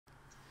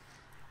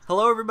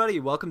Hello, everybody.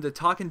 Welcome to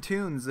Talkin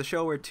Tunes, the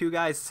show where two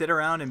guys sit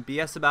around and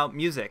BS about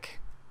music.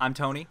 I'm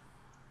Tony.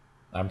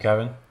 I'm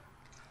Kevin.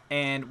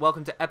 And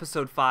welcome to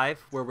episode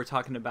 5, where we're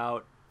talking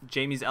about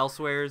Jamie's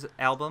Elsewhere's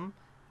album.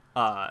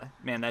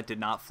 Man, that did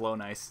not flow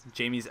nice.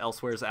 Jamie's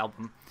Elsewhere's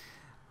album.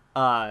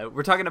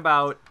 We're talking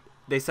about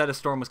They Said a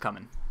Storm Was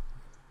Coming,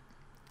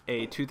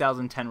 a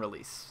 2010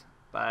 release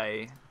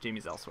by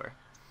Jamie's Elsewhere.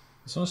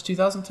 This one was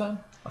 2010?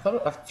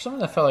 For some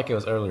reason I felt like it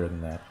was earlier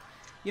than that.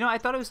 You know, I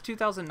thought it was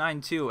 2009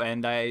 too,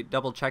 and I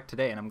double-checked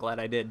today, and I'm glad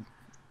I did.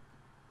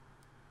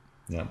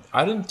 Yeah,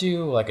 I didn't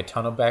do like a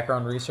ton of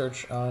background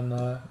research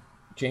on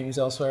Jamie's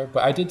Elsewhere,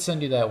 but I did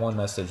send you that one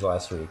message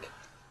last week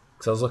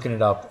because I was looking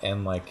it up,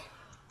 and like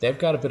they've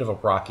got a bit of a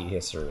rocky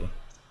history.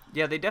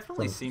 Yeah, they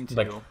definitely seem to.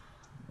 Like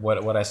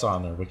what I saw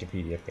on their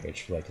Wikipedia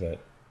page, like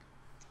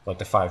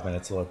the 5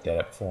 minutes I looked at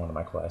it before one of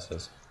my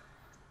classes.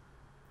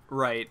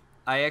 Right.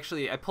 I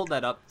pulled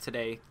that up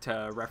today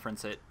to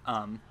reference it.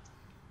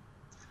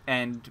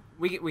 And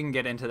we can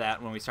get into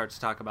that when we start to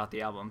talk about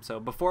the album. So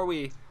before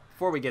we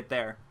get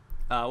there,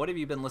 what have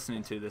you been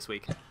listening to this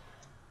week?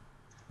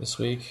 This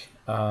week,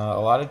 a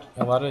lot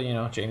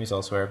of Jamie's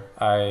Elsewhere.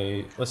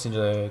 I listened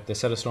to They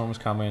Said a Storm Was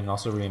Coming, and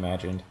also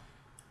Reimagined.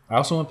 I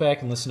also went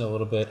back and listened to a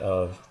little bit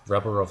of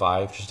Rebel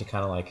Revive just to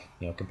kind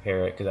of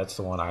compare it, because that's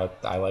the one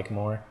I like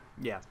more.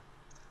 Yeah.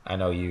 I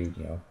know you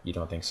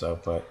don't think so,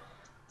 but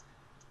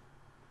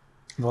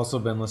I've also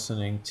been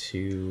listening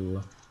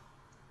to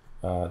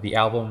the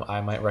album I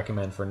might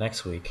recommend for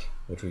next week,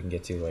 which we can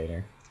get to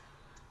later.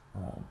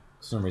 For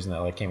some reason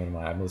that came into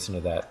mind. I'm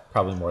listening to that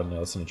probably more than I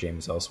listen to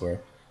Jamie's Elsewhere.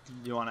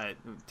 You want to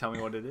tell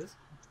me what it is?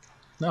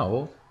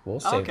 No, we'll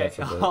save that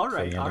for the all for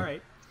right, the end. all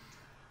right.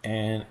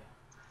 And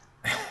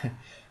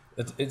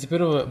it's a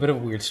bit of a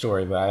weird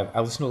story, but I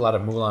listen to a lot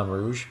of Moulin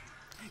Rouge.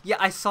 Yeah,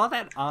 I saw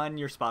that on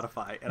your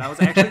Spotify, and I was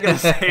actually going to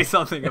say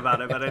something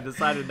about it, but I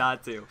decided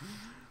not to.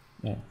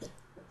 Yeah.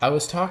 I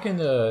was talking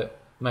to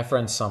my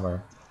friend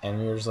Summer, and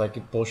we were just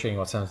bullshitting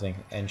about something,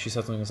 and she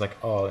said something was like,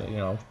 "Oh,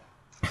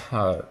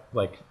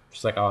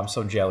 she's like, oh, I'm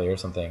so jelly" or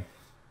something,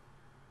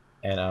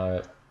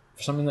 and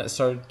for something that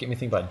started getting me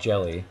thinking about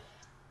jelly,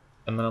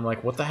 and then I'm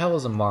like, what the hell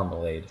is a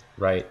marmalade,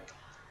 right?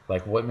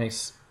 Like, what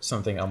makes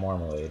something a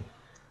marmalade?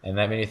 And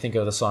that made me think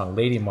of the song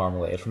Lady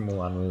Marmalade from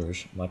Moulin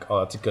Rouge. I'm like, oh,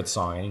 that's a good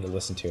song. I need to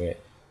listen to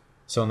it.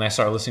 So then I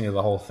started listening to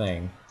the whole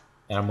thing,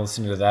 and I'm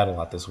listening to that a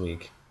lot this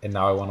week. And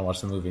now I want to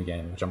watch the movie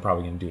again, which I'm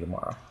probably going to do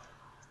tomorrow.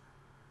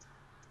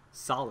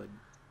 Solid.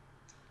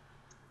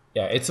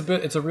 Yeah, it's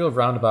a real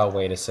roundabout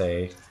way to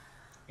say,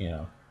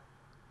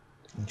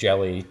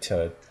 jelly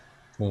to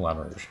Moulin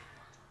Rouge.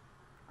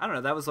 I don't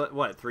know. That was,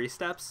 what 3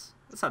 steps?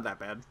 That's not that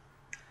bad.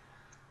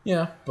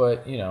 Yeah,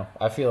 but,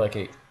 I feel like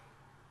it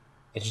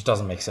just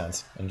doesn't make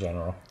sense in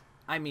general.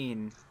 I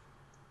mean,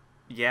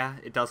 yeah,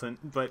 it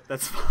doesn't, but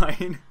that's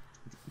fine.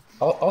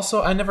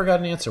 Also, I never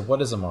got an answer.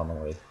 What is a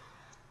marmalade?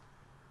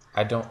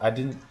 I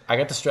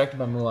got distracted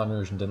by Moulin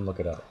Rouge and didn't look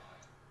it up.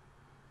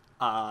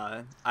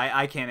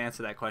 I can't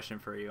answer that question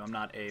for you. I'm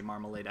not a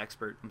marmalade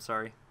expert. I'm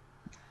sorry.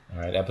 All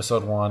right,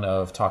 episode 1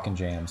 of Talkin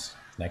Jams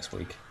next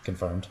week.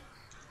 Confirmed.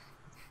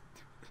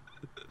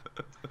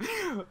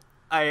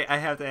 I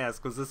have to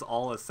ask, was this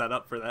all a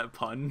setup for that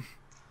pun?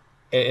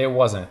 It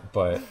wasn't,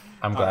 but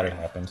I'm glad right. It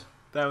happened.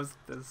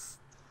 This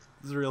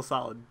is real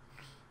solid.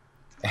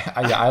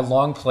 I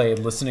long played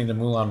listening to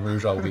Moulin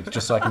Rouge all week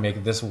just so I can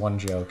make this one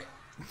joke.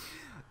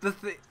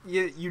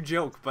 You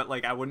joke, but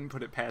I wouldn't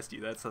put it past you.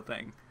 That's the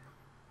thing.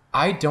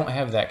 I don't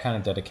have that kind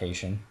of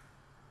dedication.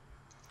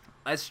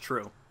 That's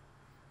true.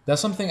 That's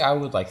something I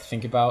would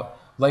think about,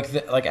 like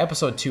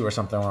episode 2 or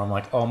something, where I'm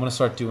like, oh, I'm gonna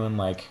start doing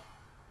a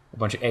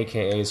bunch of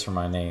AKAs for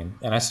my name,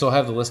 and I still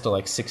have the list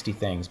of 60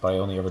 things, but I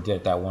only ever did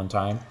it that one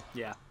time.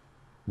 Yeah.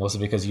 Mostly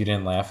because you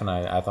didn't laugh, and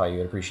I thought you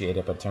would appreciate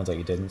it, but it turns out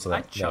you didn't, so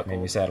that made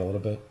me sad a little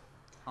bit.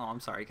 Oh,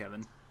 I'm sorry,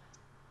 Kevin.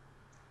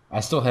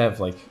 I still have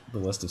the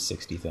list of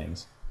 60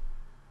 things.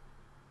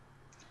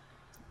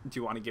 Do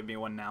you want to give me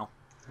one now?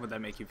 Would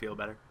that make you feel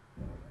better?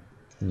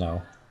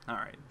 No. All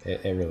right.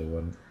 It really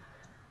wouldn't.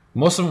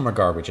 Most of them are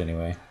garbage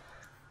anyway.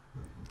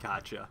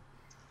 Gotcha.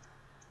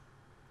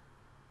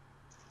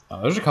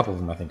 There's a couple of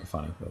them I think are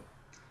funny, but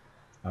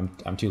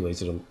I'm too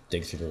lazy to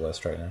dig through the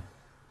list right now.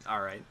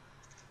 All right.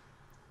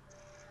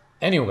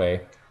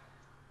 Anyway,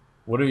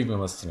 what have you been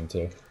listening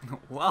to?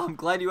 Well, I'm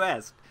glad you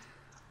asked.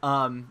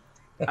 I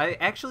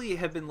actually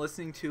have been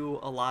listening to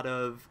a lot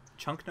of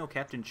Chunk No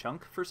Captain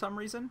Chunk for some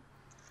reason.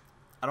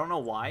 I don't know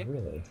why.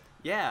 Really?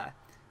 Yeah.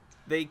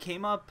 They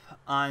came up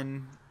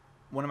on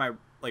one of my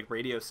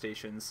radio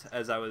stations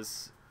as I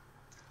was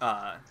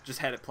just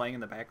had it playing in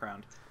the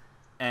background.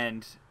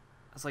 And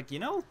I was like,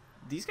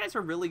 these guys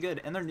are really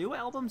good, and their new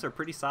albums are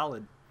pretty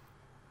solid.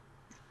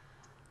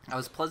 I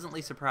was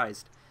pleasantly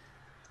surprised.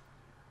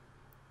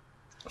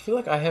 I feel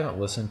like I haven't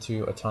listened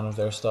to a ton of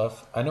their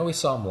stuff. I know we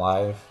saw them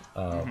live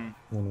when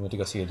we went to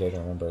go see A Day to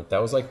Remember.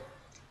 That was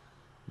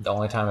the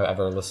only time I've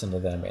ever listened to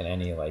them in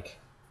any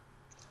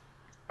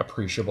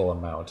appreciable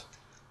amount.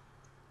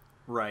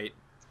 Right.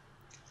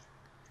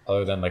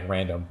 Other than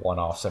random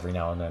one-offs every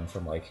now and then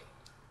from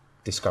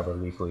Discover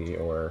Weekly,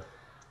 or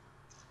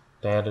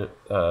they had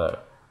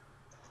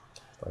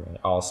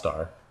All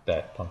Star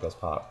that Punk Goes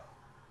Pop.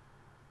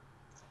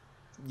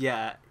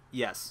 Yeah,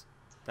 yes,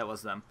 that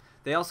was them.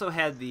 They also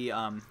had the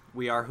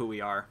We Are Who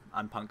We Are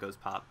on Punk Goes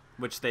Pop,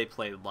 which they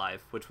played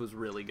live, which was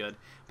really good.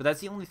 But that's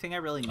the only thing I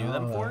really knew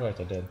them for. Right,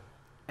 they did.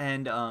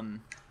 And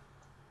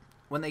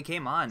when they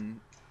came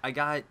on, I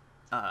got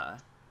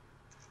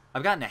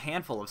I've gotten a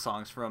handful of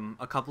songs from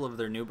a couple of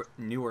their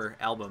newer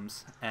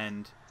albums,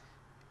 and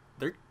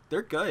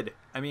they're good.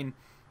 I mean,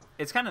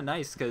 it's kind of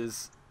nice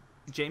because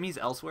Jamie's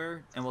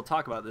Elsewhere, and we'll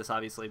talk about this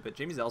obviously, but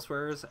Jamie's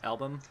Elsewhere's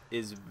album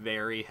is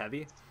very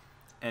heavy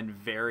and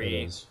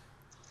very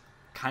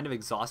kind of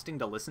exhausting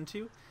to listen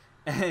to,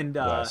 and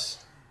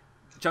Yes.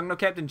 Chunk No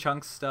Captain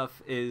Chunk's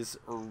stuff is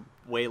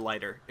way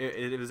lighter.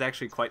 It was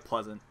actually quite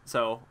pleasant,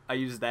 so I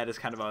used that as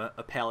kind of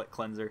a palate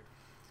cleanser.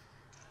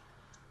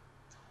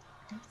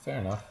 Fair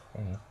enough.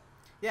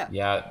 Yeah.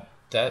 Yeah,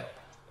 that.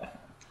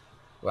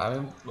 Well, I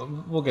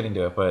mean, we'll get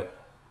into it, but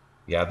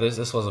yeah,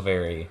 this was a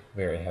very,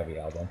 very heavy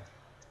album.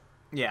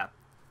 Yeah.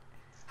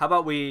 How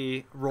about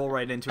we roll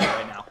right into it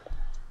right now?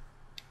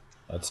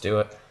 Let's do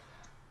it.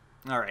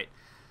 All right.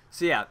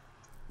 So yeah,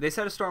 They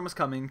Said a Storm Was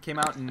Coming came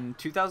out in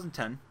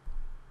 2010.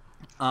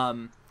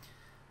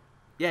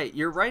 Yeah,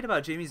 you're right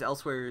about Jamie's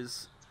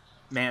Elsewhere's.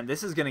 Man,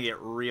 this is gonna get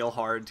real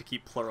hard to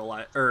keep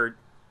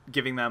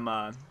giving them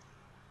An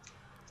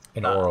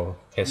oral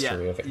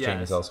history of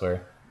Jamie's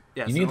Elsewhere.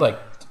 Yeah, you need like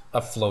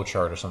a flow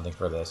chart or something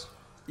for this.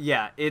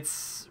 Yeah,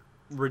 it's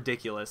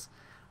ridiculous.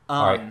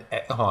 All right,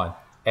 hold on.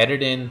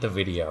 Edit in the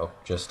video,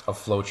 just a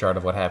flow chart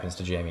of what happens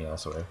to Jamie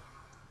Elsewhere.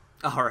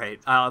 All right,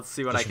 let's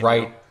see what just I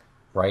can do.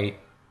 Right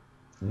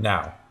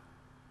now.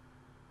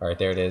 All right,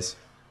 there it is.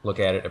 Look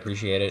at it,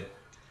 appreciate it.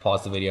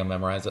 Pause the video,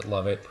 memorize it,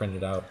 love it, print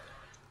it out.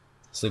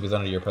 Sleep with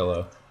under your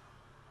pillow.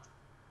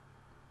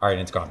 All right,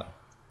 it's gone now.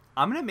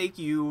 I'm gonna make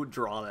you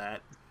draw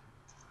that.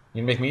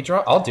 You make me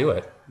draw? I'll do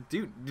it.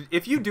 Dude,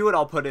 if you do it,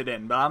 I'll put it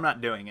in, but I'm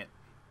not doing it.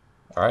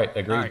 All right,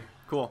 agreed. All right,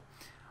 cool.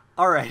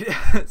 All right,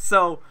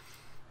 so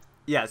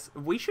yes,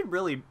 we should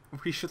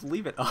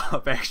leave it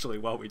up actually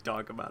while we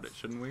talk about it,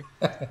 shouldn't we?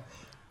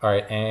 All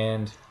right,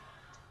 and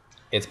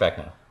it's back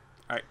now.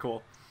 All right,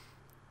 cool.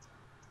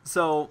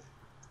 So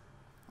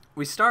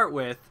we start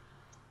with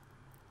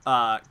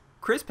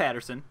Chris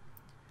Patterson,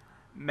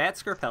 Matt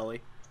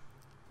Scarpelli,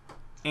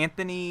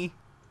 Anthony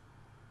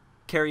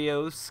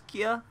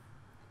Karioskia,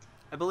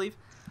 I believe,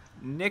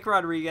 Nick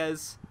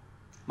Rodriguez,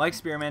 Mike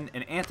Spearman,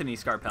 and Anthony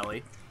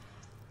Scarpelli.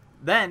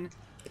 Then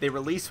they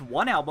release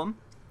one album.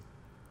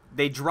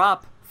 They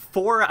drop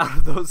 4 out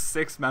of those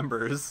 6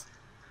 members.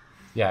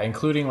 Yeah,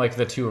 including like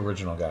the 2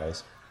 original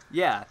guys.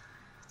 Yeah.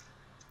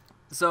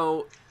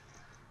 So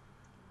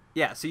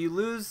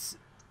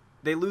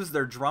they lose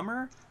their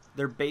drummer,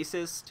 their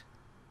bassist,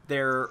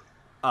 their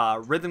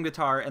rhythm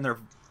guitar, and their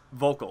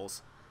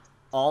vocals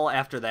all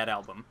after that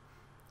album.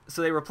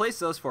 So they replace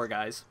those 4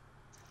 guys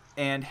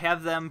and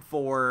have them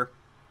for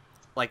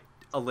like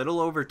a little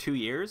over 2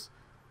 years,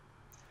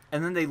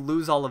 and then they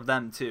lose all of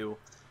them too.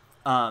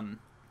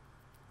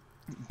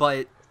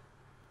 But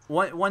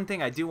one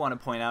thing I do want to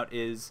point out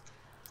is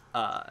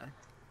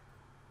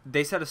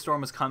They Said a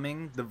Storm Was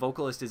Coming. The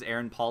vocalist is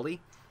Aaron Pauley,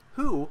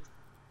 who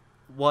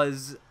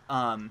was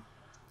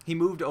he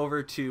moved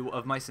over to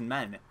Of Mice and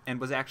Men and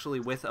was actually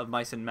with Of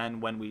Mice and Men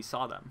when we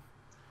saw them.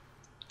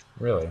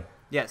 Really?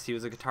 Yes, he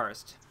was a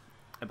guitarist,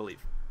 I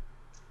believe.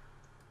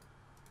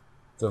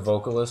 The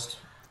vocalist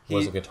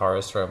was a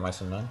guitarist for Of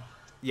Mice and Men?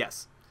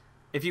 Yes.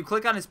 If you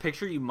click on his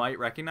picture, you might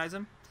recognize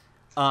him.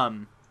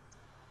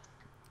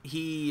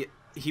 He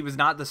was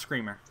not the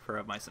screamer for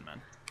Of Mice and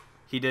Men.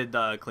 He did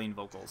the clean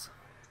vocals.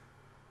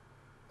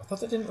 I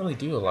thought they didn't really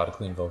do a lot of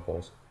clean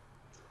vocals.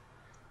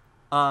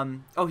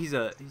 He's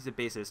a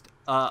bassist.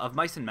 Of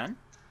Mice and Men?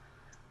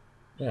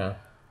 Yeah.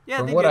 Yeah.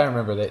 From what I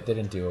remember, they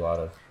didn't do a lot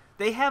of.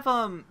 They have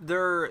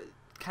they're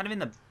kind of in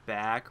the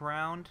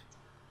background.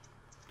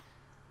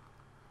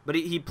 But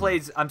he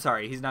plays. I'm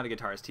sorry, he's not a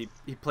guitarist.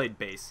 He played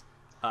bass,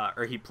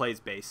 or he plays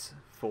bass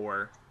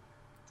for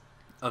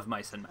Of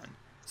Mice and Men.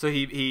 So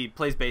he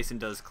plays bass and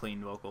does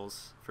clean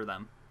vocals for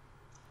them.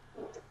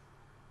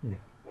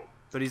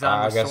 But he's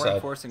on Restoring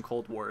Force and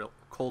Cold World.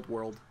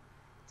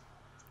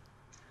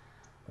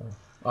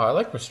 Oh, I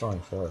like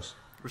Restoring Force.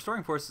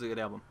 Restoring Force is a good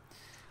album.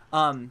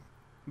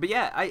 But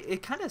yeah,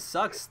 it kind of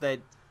sucks that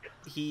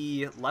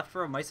he left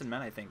for Of Mice and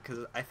Men, I think,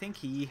 because I think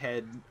he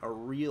had a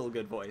real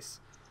good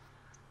voice.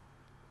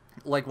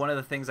 Like, one of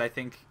the things I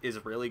think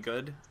is really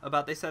good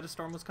about They Said a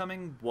Storm Was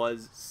Coming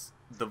was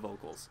the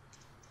vocals.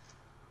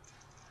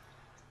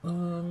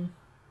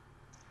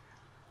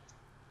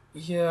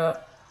 Yeah,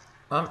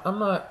 I'm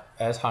not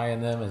as high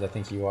in them as I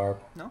think you are.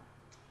 No?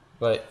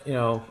 But,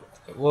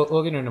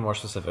 we'll get into more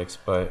specifics,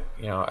 but,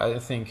 I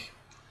think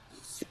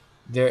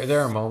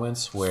there are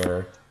moments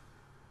where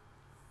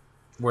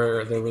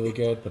they're really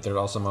good, but there are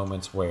also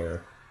moments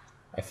where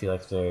I feel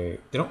like they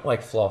don't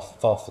like fall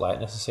flat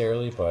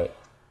necessarily, but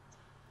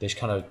they just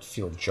kind of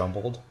feel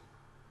jumbled.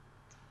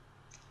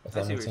 If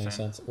that makes any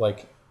sense.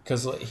 Like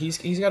because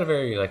he's got a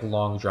very like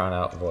long drawn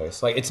out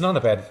voice. Like it's not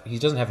a bad. He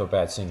doesn't have a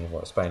bad singing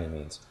voice by any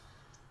means.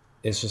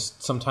 It's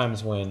just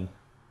sometimes when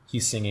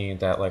he's singing in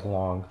that like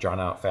long drawn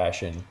out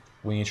fashion,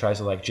 when he tries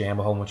to like jam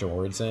a whole bunch of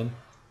words in,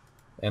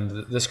 and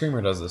the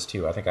screamer does this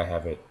too. I think I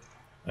have it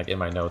like in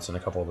my notes in a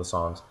couple of the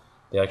songs.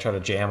 They like try to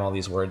jam all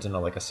these words into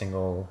like a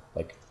single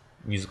like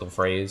musical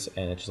phrase,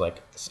 and it just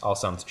like all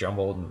sounds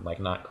jumbled and like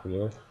not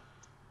clear.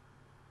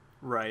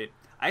 Right.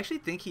 I actually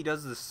think he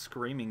does the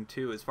screaming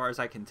too, as far as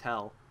I can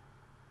tell.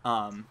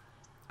 I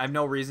have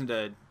no reason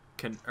to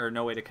or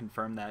no way to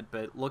confirm that,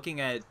 but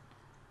looking at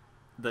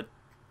the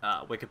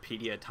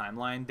Wikipedia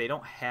timeline, they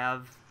don't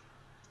have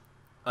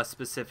a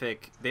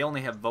specific. They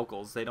only have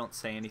vocals. They don't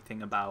say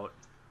anything about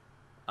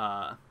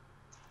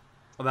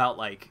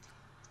like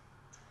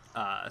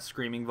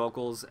screaming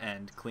vocals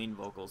and clean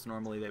vocals.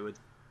 Normally, they would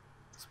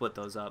split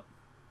those up.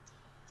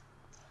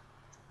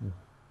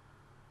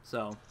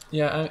 So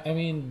Yeah, I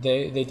mean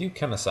they do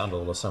kind of sound a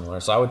little similar,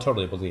 so I would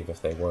totally believe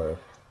if they were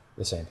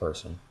the same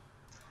person.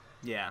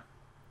 yeah.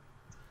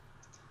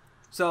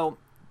 So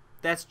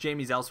that's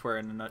Jamie's Elsewhere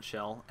in a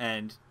nutshell,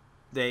 and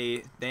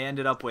they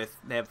ended up with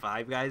they have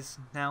 5 guys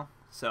now.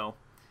 So,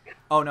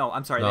 oh no,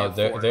 I'm sorry, No,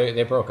 they have 4.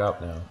 they broke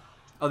up now.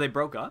 Oh, they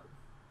broke up?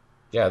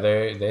 Yeah,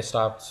 they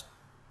stopped.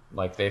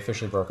 Like they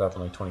officially broke up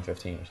in like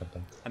 2015 or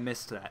something. I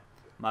missed that.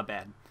 My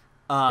bad.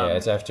 Yeah,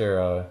 it's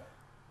after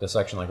the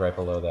section like right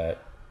below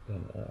that.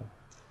 And,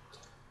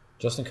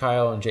 Justin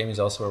Kyle and Jamie's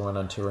Elsewhere went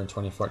on tour in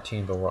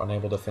 2014, but were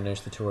unable to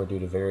finish the tour due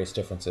to various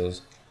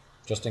differences.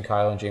 Justin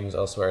Kyle and Jamie's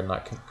Elsewhere had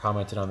not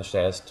commented on their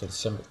status until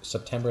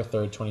September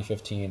 3rd,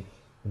 2015,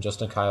 when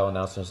Justin Kyle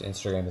announced on his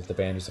Instagram that the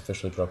band was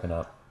officially broken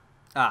up.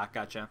 Ah,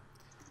 gotcha.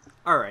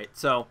 All right,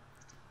 so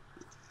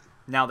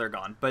now they're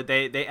gone, but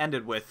they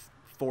ended with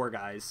 4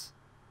 guys.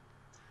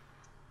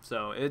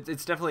 So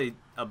it's definitely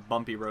a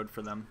bumpy road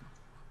for them.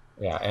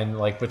 Yeah, and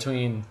like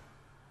between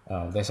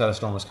They Said a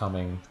Storm Was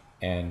Coming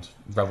and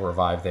Rebel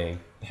Revive, they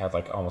had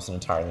like almost an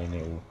entirely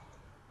new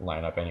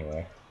lineup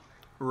anyway.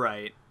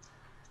 Right.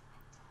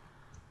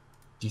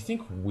 Do you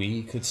think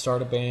we could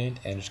start a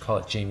band and just call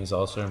it Jamie's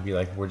Elsewhere and be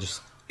like, we're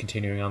just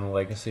continuing on the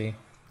legacy?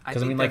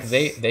 Because I mean, like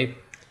they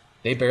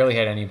barely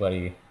had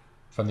anybody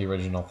from the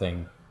original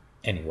thing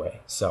anyway,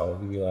 so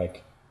we'd be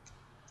like,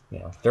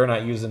 they're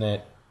not using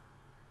it.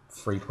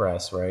 Free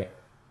press, right?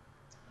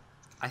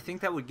 I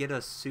think that would get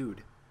us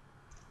sued.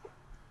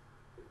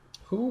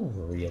 Who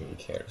really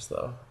cares,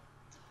 though?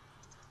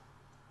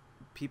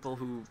 People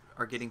who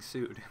are getting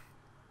sued.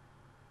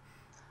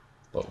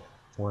 But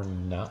we're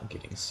not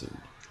getting sued.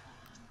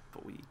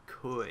 But we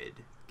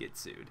could get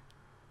sued.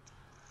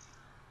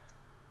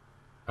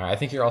 I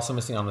think you're also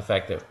missing on the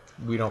fact that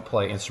we don't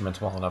play instruments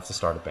well enough to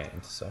start a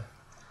band. So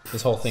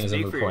this whole thing is a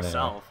moot point.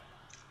 Anyway.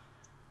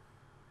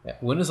 Yeah.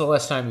 When was the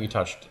last time you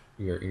touched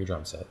your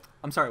drum set?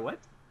 I'm sorry, what?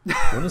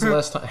 When was the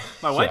last time?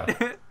 My what?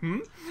 Yeah.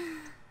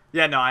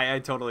 Yeah, no, I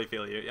totally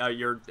feel you.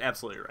 You're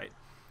absolutely right.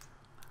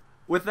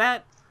 With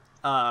that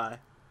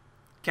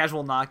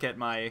casual knock at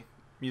my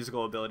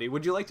musical ability,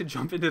 would you like to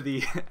jump into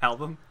the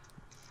album?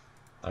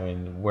 I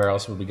mean, where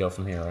else would we go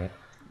from here, right?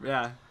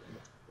 Yeah.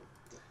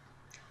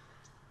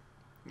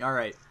 All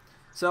right.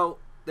 So,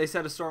 They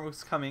Said a Storm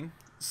Was Coming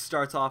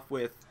starts off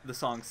with the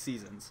song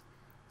Seasons.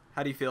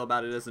 How do you feel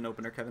about it as an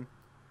opener, Kevin?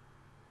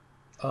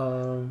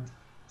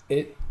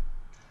 It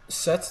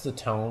sets the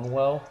tone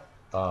well.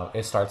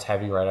 It starts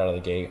heavy right out of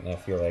the gate, and I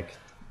feel like,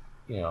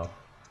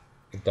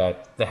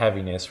 that the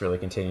heaviness really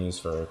continues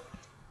for,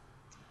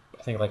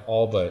 I think, like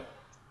all but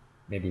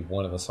maybe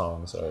one of the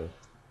songs are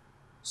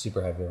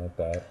super heavy like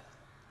that.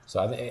 So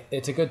I think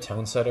it's a good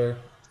tone setter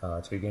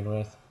to begin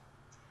with.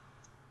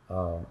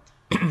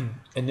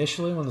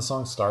 Initially, when the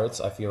song starts,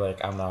 I feel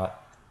like I'm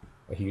not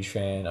a huge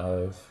fan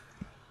of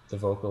the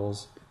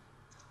vocals,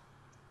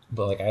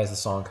 but like as the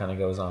song kind of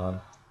goes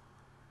on,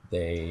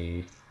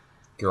 they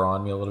grow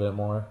on me a little bit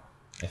more.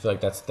 I feel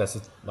like that's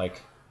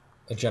like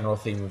a general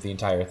theme of the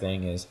entire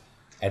thing is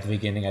at the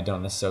beginning I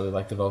don't necessarily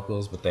like the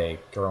vocals, but they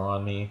grow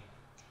on me,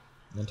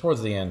 and then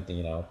towards the end,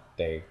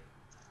 they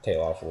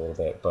tail off a little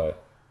bit.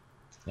 But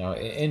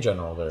in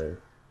general,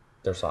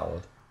 they're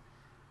solid.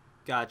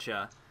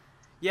 Gotcha.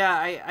 Yeah,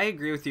 I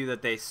agree with you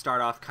that they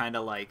start off kind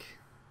of like,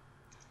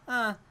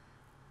 I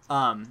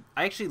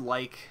actually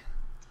like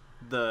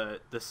the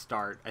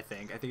start. I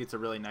think it's a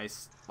really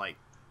nice like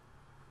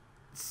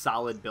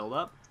solid build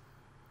up.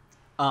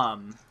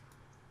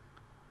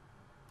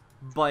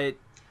 But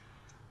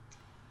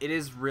it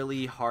is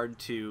really hard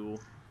to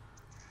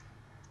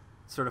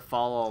sort of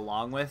follow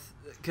along with,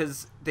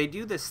 because they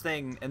do this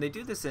thing, and they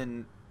do this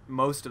in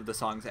most of the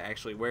songs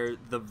actually, where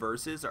the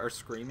verses are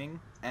screaming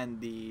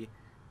and the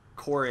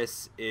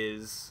chorus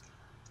is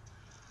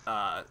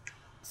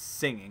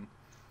singing.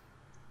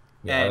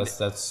 Yeah, and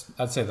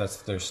I'd say that's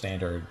their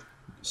standard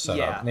setup.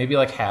 Yeah. Maybe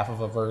like half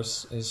of a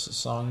verse is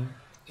sung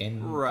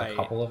in Right. a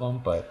couple of them,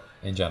 but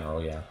in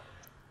general, yeah.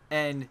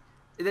 And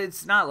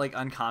it's not like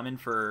uncommon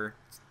for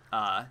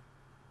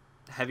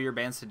heavier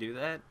bands to do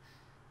that,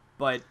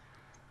 but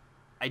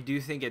I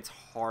do think it's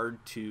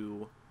hard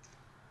to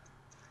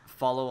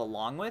follow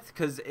along with,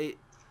 because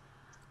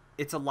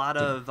it's a lot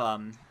of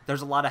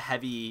there's a lot of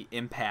heavy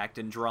impact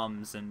and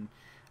drums and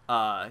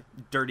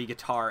dirty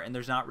guitar, and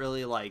there's not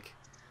really like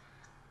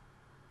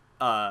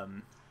a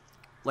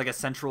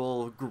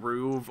central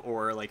groove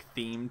or like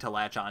theme to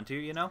latch onto,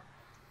 you know.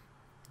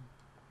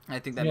 I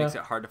think that makes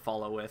it hard to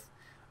follow with.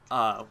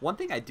 One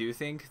thing I do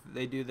think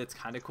they do that's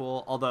kind of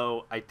cool,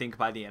 although I think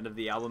by the end of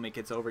the album it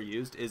gets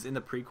overused, is in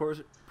the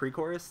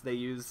pre-chorus they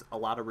use a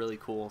lot of really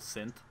cool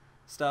synth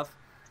stuff.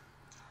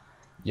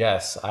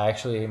 Yes, I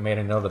actually made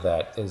a note of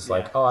that. Is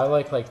like, oh, I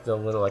like the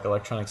little like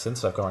electronic synth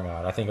stuff going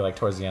on. I think like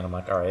towards the end, I'm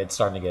like, all right, it's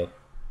starting to get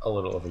a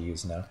little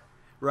overused now.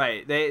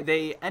 Right.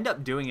 They end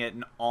up doing it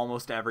in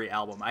almost every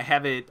album.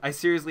 I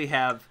seriously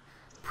have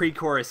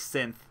pre-chorus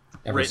synth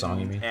Every written song,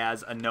 you mean?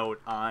 as a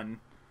note on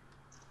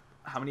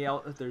how many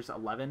there's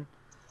 11?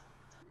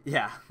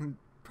 Yeah,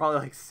 probably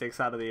like 6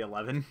 out of the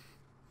 11.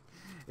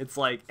 It's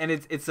like, and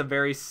it's a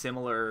very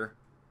similar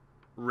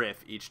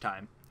riff each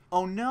time.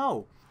 Oh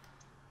no.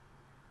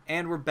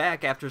 And we're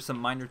back after some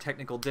minor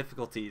technical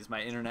difficulties.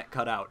 My internet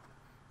cut out.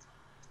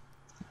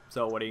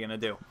 So what are you going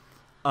to do?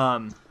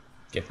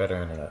 Get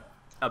better internet.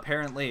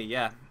 Apparently,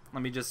 yeah.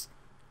 Let me just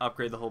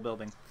upgrade the whole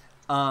building.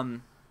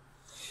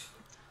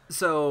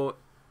 So,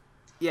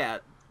 yeah,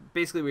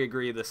 basically we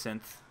agree the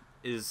synth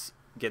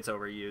gets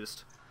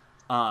overused.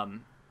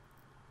 One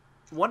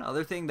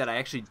other thing that I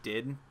actually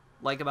did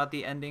like about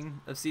the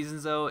ending of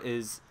Seasons, though,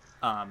 is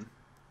but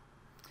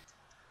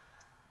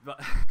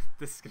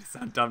this is gonna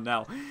sound dumb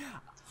now.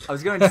 I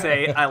was going to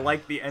say I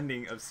like the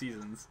ending of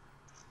Seasons.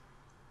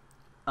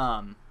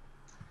 I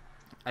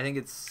think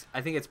it's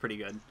pretty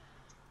good.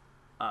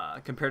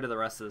 Compared to the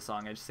rest of the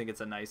song, I just think it's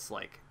a nice,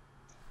 like,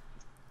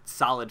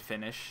 solid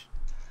finish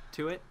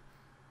to it.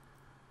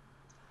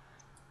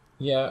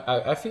 Yeah,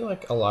 I feel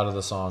like a lot of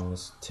the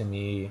songs to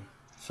me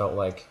felt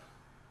like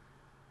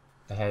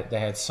they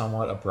had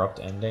somewhat abrupt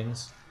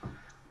endings.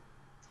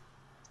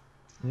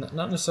 Not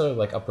necessarily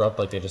like abrupt,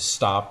 like they just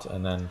stopped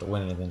and then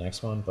went into the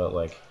next one, but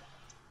like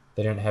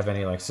they didn't have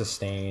any like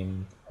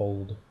sustain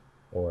hold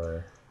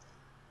or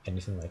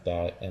anything like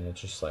that, and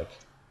it's just like,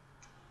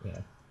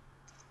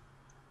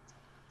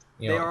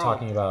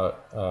 talking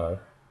about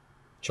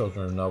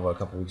Children of Nova a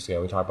couple weeks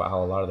ago, we talked about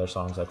how a lot of their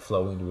songs like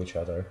flow into each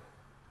other,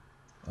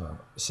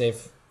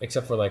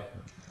 except for like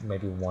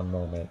maybe one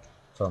moment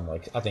from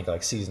like I think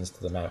like Seasons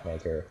to the Map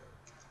Maker.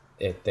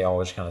 They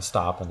always kind of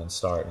stop and then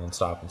start and then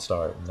stop and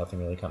start, and nothing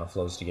really kind of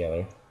flows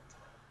together.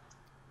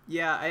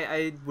 Yeah,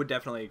 I would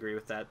definitely agree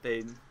with that.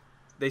 They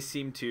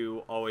seem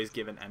to always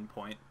give an end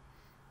point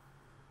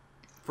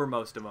for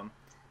most of them.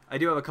 I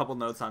do have a couple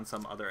notes on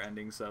some other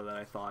endings, though, that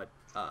I thought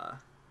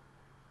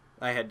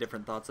I had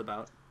different thoughts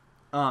about.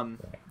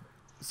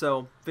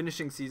 So,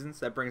 finishing Seasons,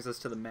 that brings us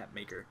to the Map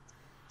Maker,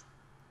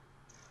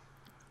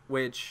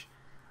 which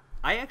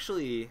I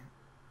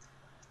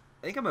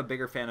think I'm a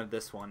bigger fan of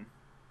this one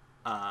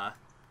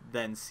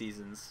than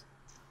Seasons.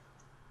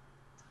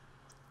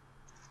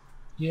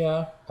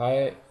 Yeah,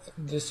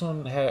 this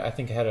one I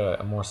think had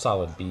a more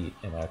solid beat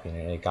in my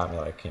opinion. It got me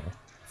like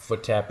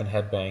foot tapping,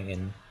 headbang,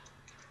 and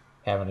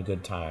having a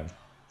good time.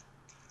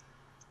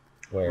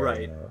 Where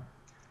right.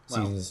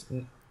 Seasons.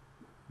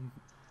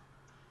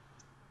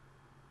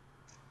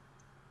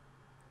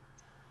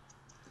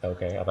 Well,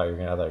 okay, I thought you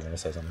were gonna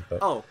say something. But...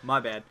 Oh, my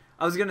bad.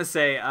 I was gonna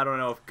say I don't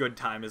know if "good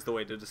time" is the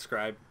way to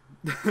describe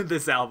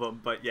this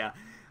album, but yeah,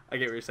 I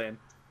get what you're saying.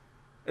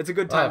 It's a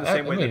good time the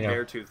same way that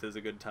Beartooth is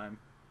a good time.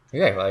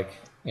 Yeah, like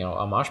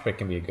a mosh pit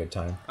can be a good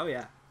time. Oh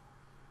yeah.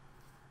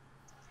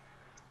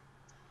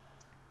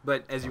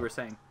 But as you were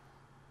saying,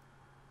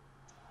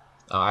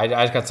 I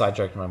just got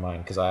sidetracked in my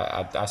mind because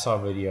I saw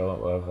a video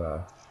of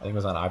I think it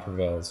was on I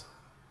Prevail's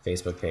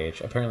Facebook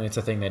page. Apparently, it's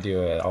a thing they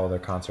do at all their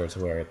concerts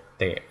where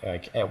they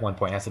like at one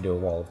point have to do a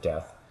wall of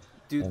death.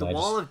 Dude, the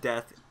wall of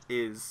death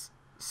is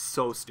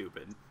so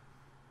stupid.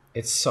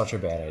 It's such a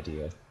bad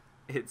idea.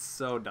 It's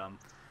so dumb.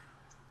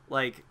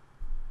 Like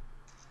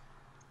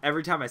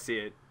every time I see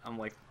it, I'm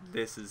like,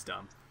 this is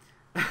dumb.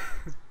 I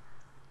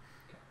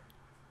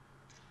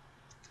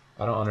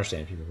don't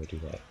understand people who do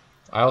that.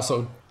 I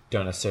also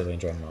don't necessarily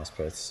enjoy mosh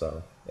pits,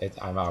 so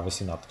I'm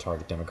obviously not the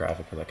target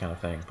demographic for that kind of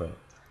thing. But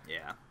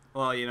yeah,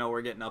 well,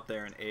 we're getting up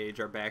there in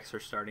age. Our backs are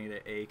starting to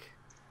ache.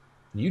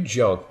 You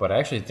joke, but I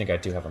actually think I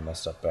do have a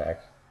messed up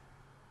back.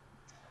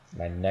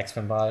 My neck's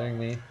been bothering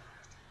me.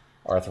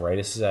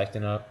 Arthritis is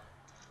acting up.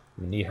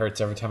 My knee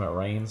hurts every time it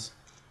rains.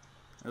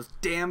 Those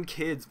damn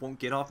kids won't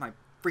get off my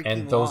freaking lawn.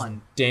 And those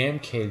damn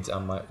kids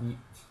on my...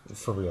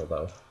 For real,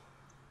 though.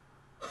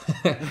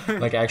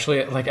 like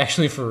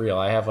actually for real.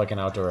 I have like an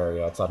outdoor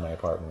area outside my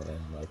apartment,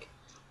 and like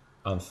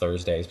on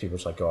Thursdays people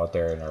just like go out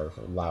there and are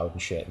loud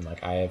and shit, and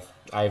like I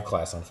have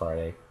class on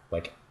Friday,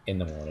 like in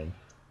the morning.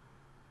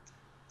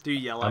 Do you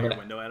yell out your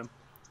window at them?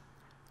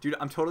 Dude,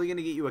 I'm totally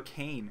gonna get you a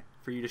cane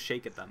for you to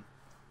shake at them.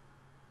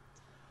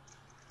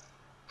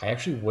 I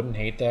actually wouldn't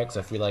hate that because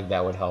I feel like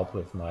that would help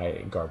with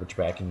my garbage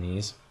back and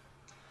knees.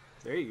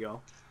 There you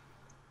go.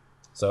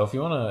 So if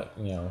you want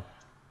to,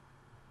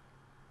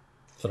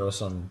 throw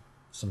some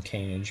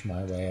caneage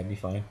my way, I'd be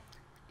fine.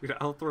 Dude,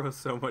 I'll throw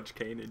so much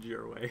canage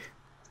your way.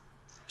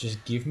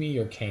 Just give me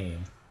your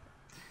cane.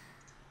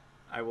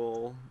 I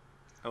will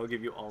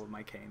give you all of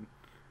my cane.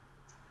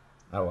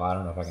 Oh, well, I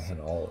don't know if I can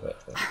handle all of it.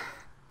 But...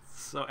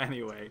 So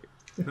anyway,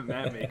 the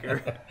Map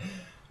Maker.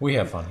 We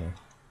have fun here.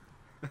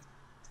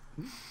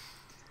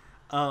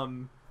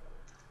 I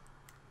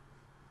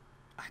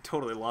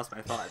totally lost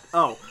my thought.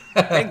 Oh,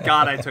 thank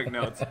God I took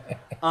notes.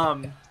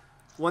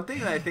 One thing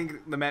that I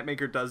think the Map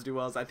Maker does do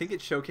well is I think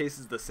it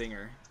showcases the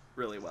singer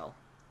really well.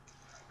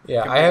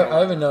 Yeah, I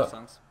have a note.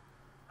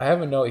 I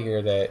have a note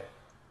here that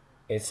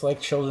it's like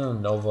Children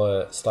of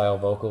Nova style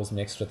vocals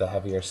mixed with a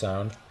heavier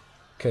sound,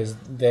 because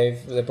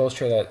they both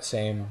share that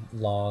same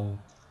long,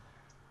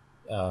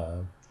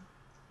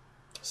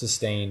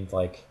 sustained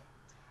like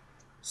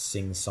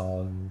sing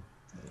song.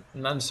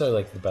 Not necessarily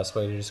like the best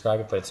way to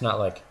describe it, but it's not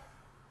like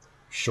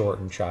short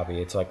and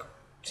choppy. It's like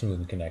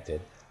smooth and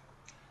connected.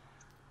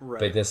 Right.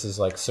 But this is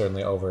like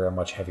certainly over a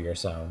much heavier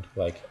sound,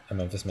 like a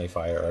Memphis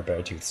Mayfire or a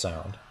Beartooth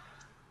sound.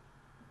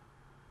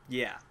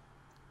 Yeah.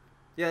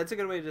 Yeah, that's a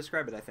good way to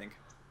describe it, I think.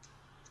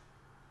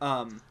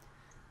 And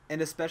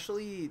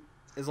especially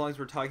as long as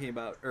we're talking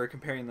about or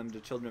comparing them to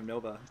Children of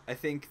Nova, I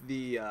think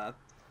the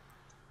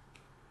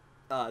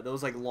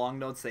those like long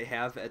notes they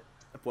have at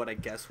what I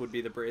guess would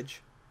be the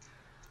bridge,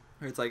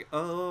 where it's like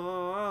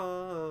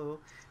oh,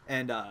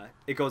 and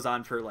it goes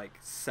on for like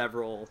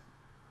several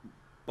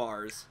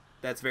bars.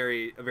 That's a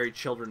very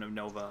Children of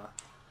Nova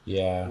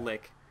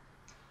lick.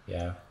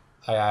 Yeah,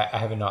 I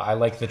have a note. I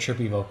like the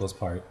trippy vocals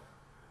part.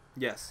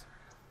 Yes.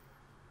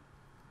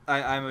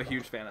 I'm a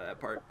huge fan of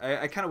that part.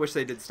 I kind of wish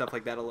they did stuff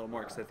like that a little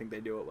more because I think they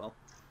do it well.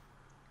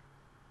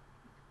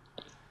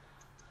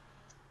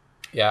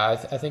 Yeah,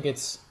 I think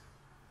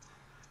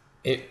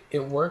it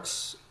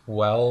works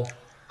well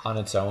on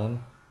its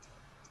own,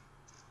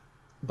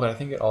 but I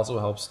think it also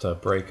helps to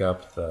break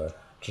up the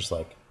just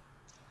like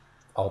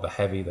all the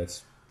heavy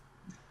that's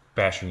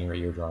bashing your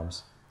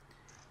eardrums.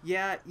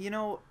 Yeah,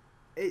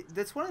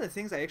 that's one of the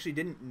things I actually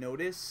didn't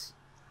notice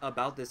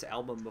about this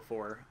album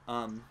before.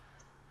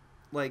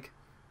 Like,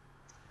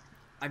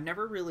 I've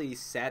never really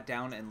sat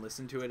down and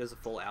listened to it as a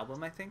full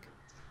album, I think.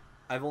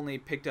 I've only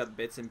picked up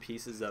bits and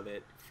pieces of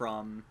it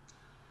from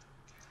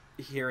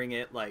hearing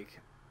it,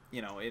 like,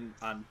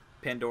 on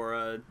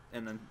Pandora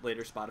and then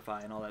later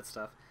Spotify and all that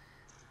stuff.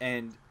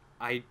 And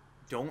I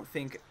don't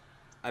think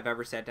I've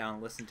ever sat down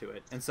and listened to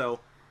it. And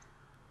so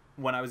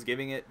when I was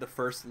giving it the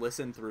first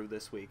listen through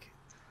this week,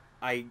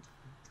 I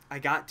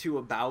got to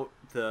about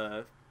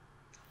the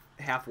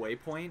halfway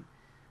point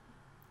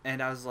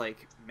and I was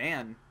like,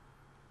 man,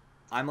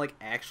 I'm like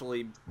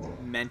actually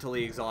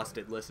mentally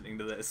exhausted listening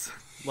to this.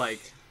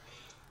 Like,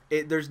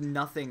 there's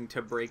nothing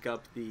to break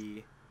up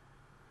the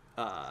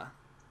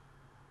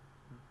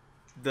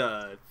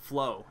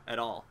flow at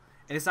all.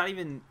 And it's not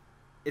even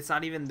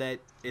that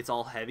it's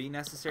all heavy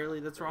necessarily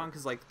that's wrong,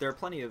 because like there are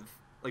plenty of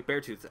like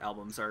Beartooth's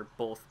albums are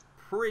both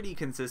pretty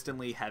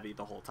consistently heavy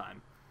the whole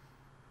time,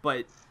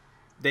 but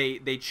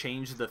they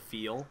change the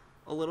feel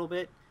a little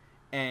bit.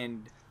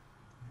 And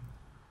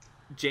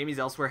Jamie's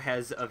Elsewhere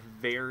has a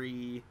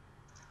very,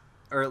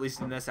 or at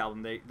least in this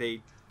album,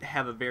 they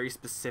have a very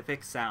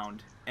specific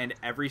sound, and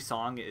every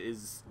song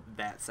is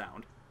that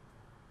sound.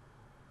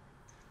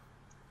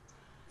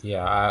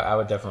 Yeah, I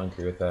would definitely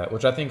agree with that,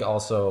 which I think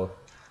also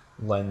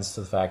lends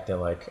to the fact that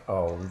like,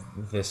 oh,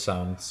 this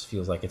sound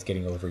feels like it's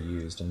getting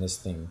overused, and this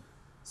thing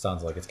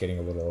sounds like it's getting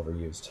a little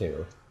overused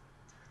too.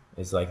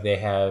 It's like they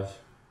have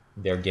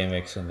their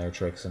gimmicks and their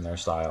tricks and their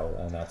style,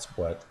 and that's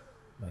what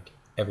like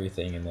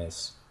everything in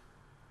this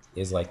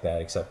is like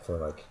that, except for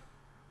like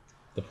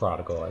The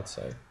Prodigal, I'd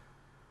say,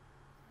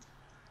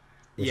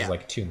 which is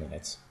like 2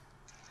 minutes.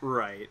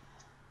 Right.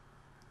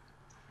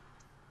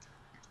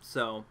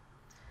 So,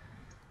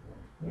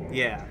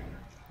 yeah,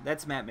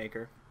 that's Map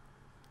Maker.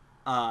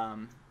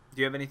 Do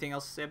you have anything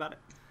else to say about it?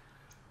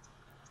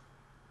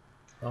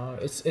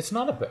 It's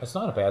not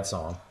a bad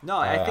song. No,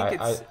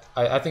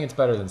 I think it's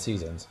better than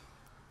Seasons.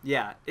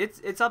 Yeah,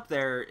 it's up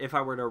there. If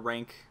I were to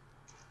rank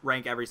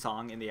every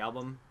song in the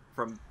album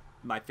from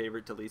my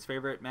favorite to least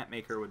favorite, Map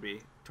Maker would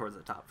be towards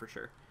the top for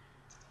sure.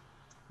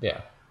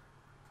 Yeah.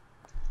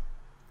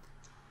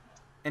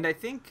 And I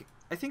think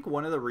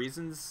one of the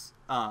reasons,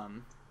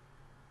 well,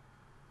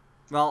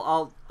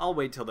 I'll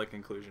wait till the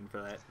conclusion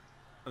for that.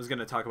 I was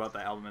gonna talk about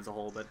the album as a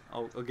whole, but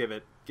I'll give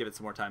it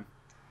some more time.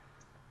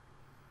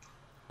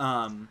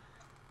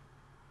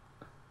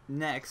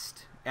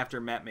 Next,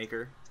 after Map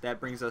Maker, that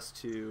brings us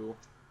to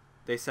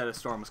They Said a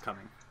Storm Was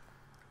Coming.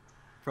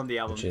 From the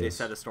album They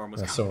Said a Storm Was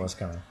Coming. Storm Was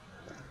Coming.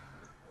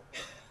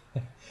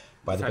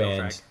 By the band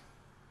track.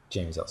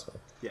 Jamie's Elsewhere.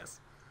 Yes.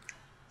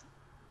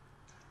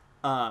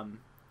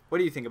 What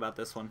do you think about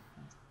this one?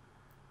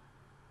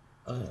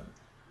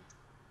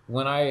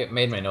 When I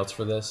made my notes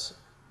for this,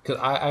 because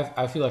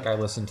I feel like I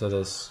listened to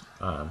this,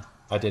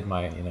 I did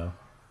my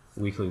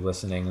weekly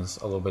listenings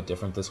a little bit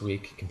different this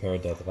week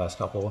compared to the last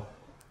couple,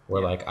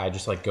 where like I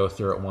just like go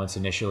through it once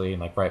initially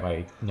and like write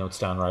my notes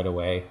down right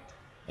away,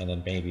 and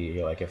then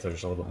maybe like if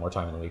there's a little bit more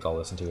time in the week I'll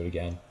listen to it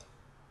again.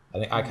 I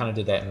think I kind of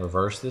did that in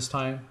reverse this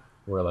time,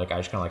 where like I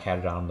just kind of like had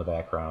it on in the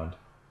background,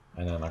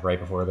 and then like right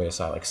before everybody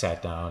I like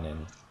sat down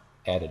and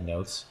added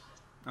notes.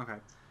 Okay.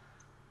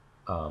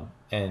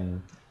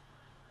 And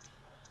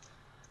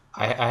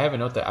I have a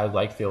note that I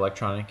like the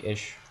electronic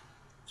ish,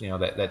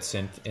 that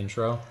synth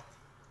intro,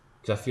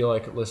 because I feel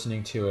like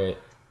listening to it,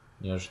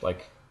 just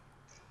like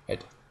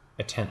at,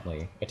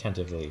 attentively,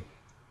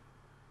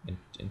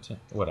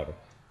 whatever,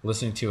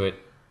 listening to it,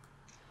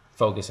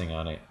 focusing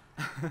on it.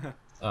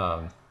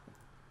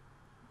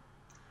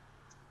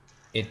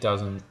 It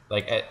doesn't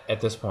like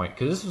at this point,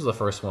 because this was the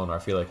first one where I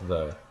feel like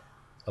the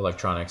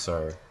electronics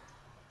are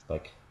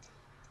like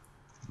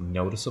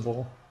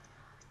noticeable,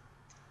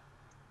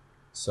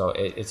 so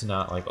it's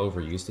not like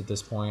overused at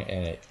this point,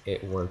 and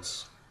it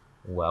works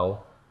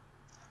well.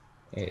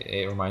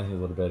 It reminds me a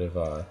little bit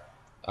of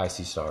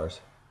Icy Stars.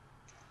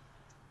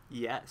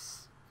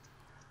 Yes.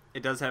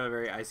 It does have a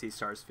very Icy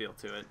Stars feel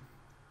to it.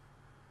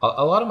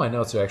 A lot of my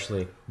notes are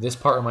actually, this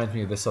part reminds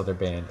me of this other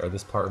band, or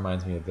this part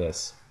reminds me of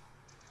this.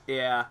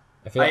 Yeah.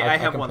 I feel I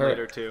have one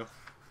later too.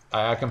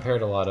 I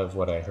compared a lot of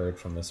what I heard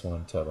from this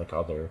one to like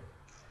other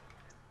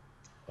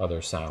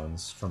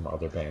sounds from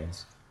other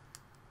bands.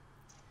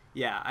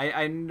 Yeah,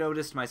 I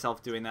noticed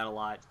myself doing that a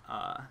lot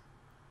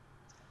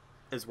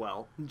as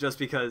well, just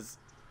because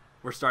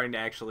we're starting to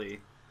actually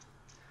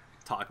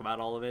talk about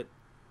all of it.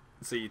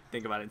 So you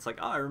think about it, it's like,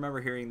 oh, I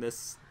remember hearing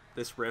this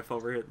riff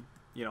over,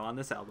 on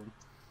this album.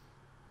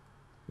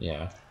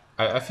 Yeah.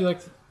 I feel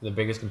like the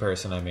biggest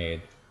comparison I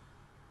made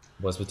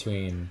was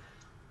between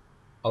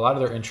a lot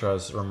of their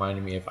intros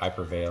reminded me of I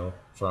Prevail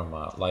from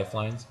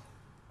Lifelines,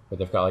 where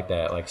they've got like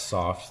that like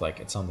soft, like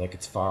it sounds like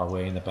it's far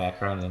away in the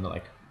background, and then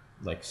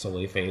like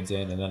slowly fades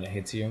in, and then it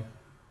hits you.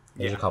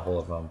 There's Yeah. a couple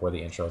of them where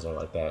the intros are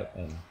like that,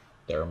 and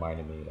that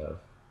reminded me of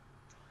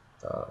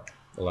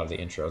a lot of the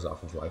intros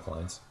off of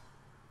Lifelines,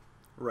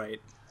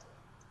 Right.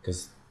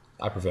 because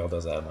I Prevail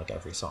does that in like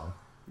every song.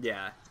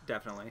 Yeah,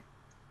 definitely.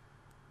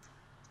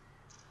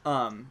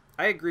 I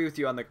agree with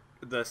you on the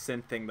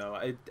synth thing though.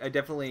 I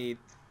definitely,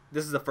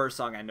 this is the first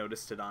song I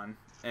noticed it on,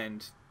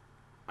 and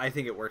I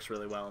think it works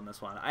really well in this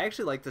one. I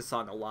actually like this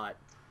song a lot.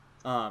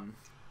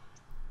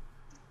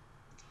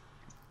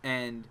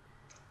 And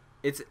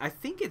I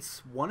think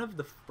it's one of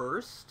the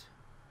first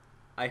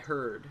I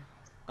heard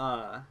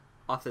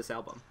off this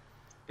album.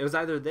 It was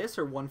either this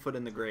or One Foot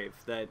in the Grave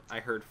that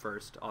I heard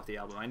first off the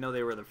album. I know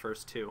they were the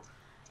first two.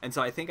 And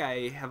so I think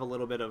I have a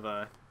little bit of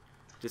a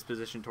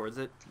disposition towards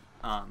it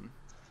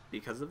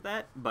because of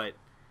that. But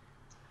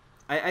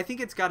I think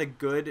it's got a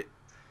good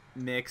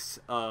mix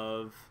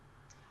of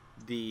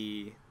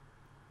the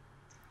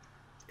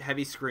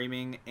heavy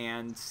screaming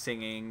and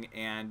singing,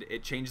 and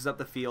it changes up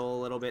the feel a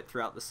little bit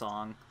throughout the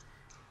song.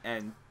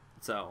 And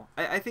so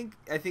I think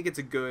it's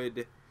a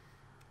good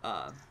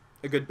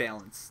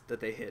balance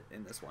that they hit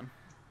in this one.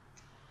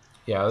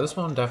 Yeah, this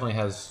one definitely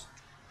has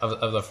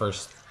of the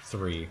first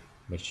three,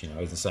 which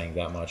isn't saying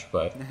that much,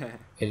 but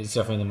it is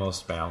definitely the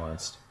most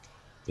balanced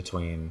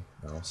between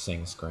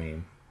sing,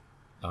 scream.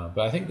 But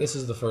I think this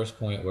is the first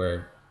point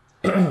where,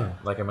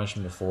 like I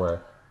mentioned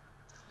before,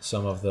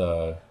 some of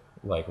the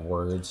like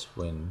words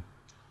when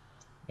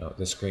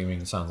the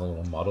screaming sounds a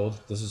little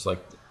muddled. This is like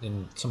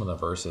in some of the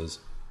verses.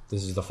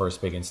 This is the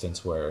first big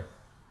instance where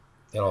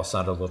it all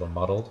sounded a little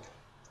muddled,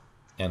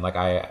 and like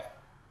I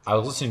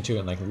was listening to it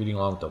and like reading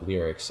along with the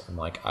lyrics. I'm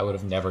like, I would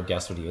have never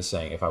guessed what he was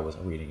saying if I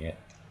wasn't reading it.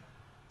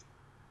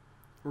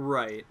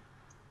 Right.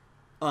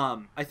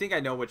 I think I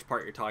know which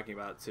part you're talking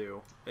about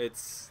too.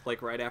 It's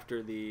like right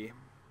after the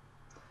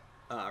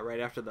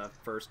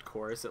first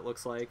chorus. It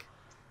looks like.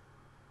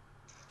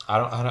 I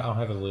don't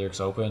have the lyrics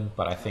open,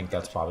 but I think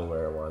that's probably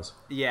where it was.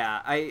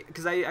 Yeah,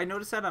 because I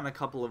noticed that on a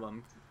couple of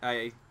them.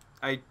 I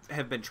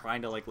have been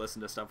trying to like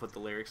listen to stuff with the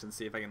lyrics and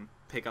see if I can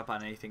pick up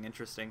on anything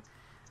interesting,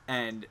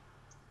 and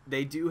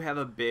they do have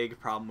a big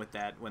problem with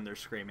that when they're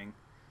screaming.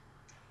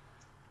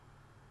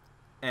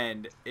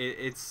 And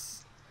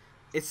it's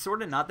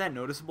sort of not that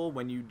noticeable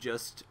when you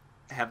just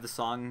have the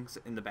songs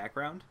in the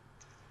background,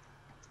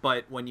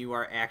 but when you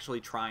are actually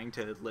trying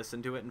to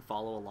listen to it and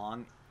follow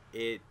along,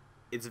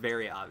 it's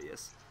very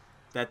obvious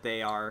that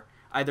they are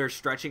either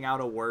stretching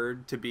out a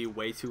word to be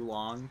way too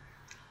long,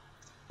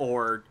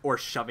 or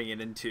shoving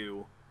it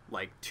into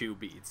like 2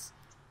 beats,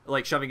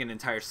 like shoving an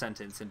entire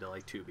sentence into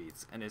like 2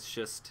 beats, and it's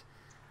just,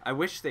 I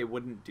wish they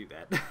wouldn't do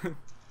that.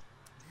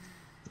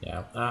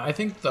 Yeah, I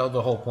think the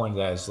whole point of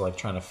that is like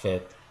trying to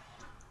fit.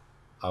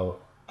 I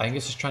think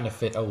it's just trying to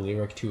fit a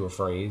lyric to a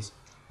phrase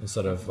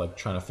instead of like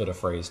trying to fit a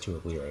phrase to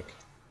a lyric.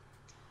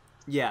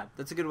 Yeah,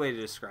 that's a good way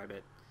to describe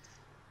it.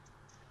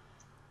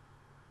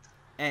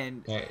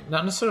 And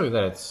Not necessarily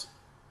that it's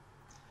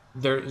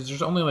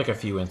there's only like a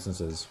few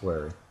instances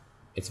where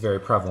it's very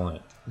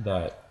prevalent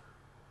that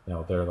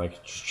they're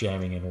like just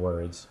jamming in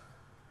words.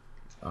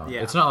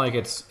 yeah, It's not like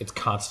it's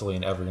constantly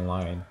in every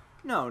line.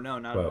 no,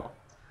 not at all.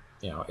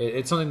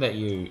 It's something that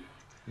you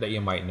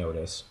might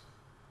notice.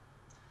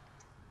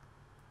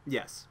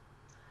 Yes.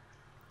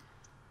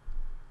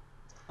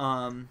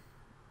 All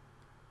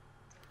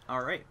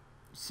right.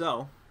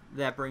 So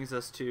that brings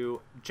us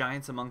to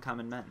Giants Among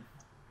Common Men.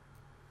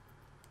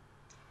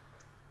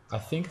 I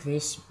think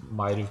this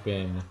might have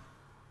been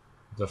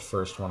the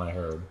first one I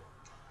heard.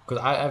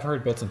 Because I've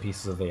heard bits and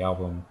pieces of the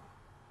album,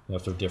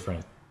 through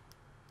different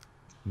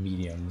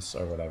mediums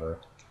or whatever.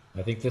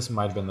 I think this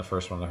might have been the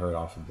first one I heard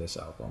off of this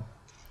album.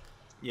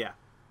 Yeah.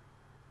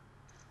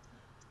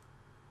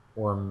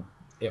 Or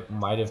it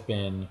might have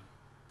been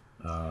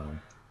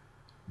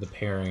the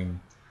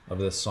pairing of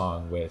this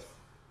song with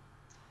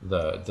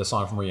the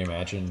song from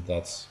Reimagined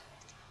that's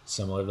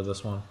similar to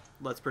this one.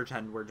 Let's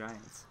Pretend We're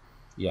Giants.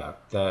 Yeah,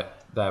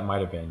 that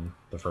might have been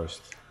the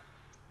first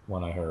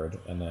one I heard,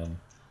 and then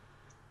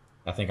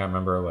I think I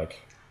remember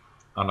like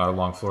on our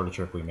long Florida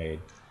trip we made,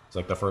 it's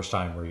like the first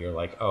time where you're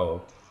like,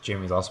 oh,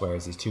 Jamie's also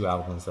has these two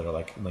albums that are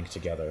like linked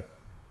together.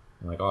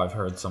 I'm like, oh, I've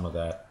heard some of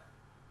that.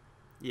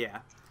 Yeah.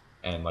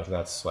 And like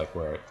that's like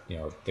where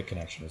the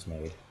connection was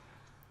made.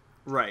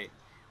 Right.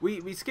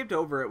 We skipped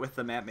over it with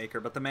the Map Maker,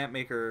 but the Map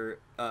Maker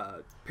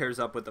pairs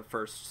up with the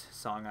first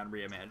song on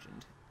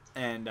Reimagined,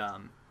 and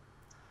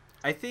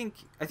I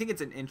think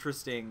it's an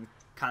interesting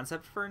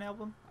concept for an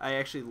album. I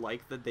actually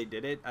like that they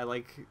did it. I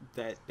like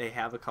that they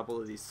have a couple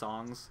of these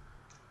songs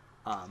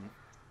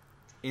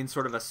in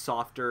sort of a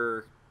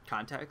softer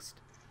context.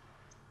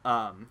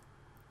 I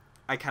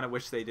kind of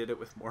wish they did it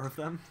with more of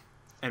them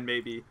and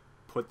maybe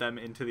put them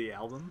into the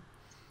album.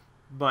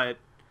 But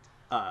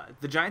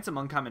the Giants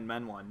Among Common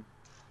Men one,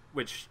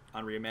 which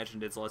on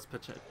Reimagined is Let's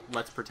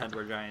Pretend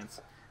We're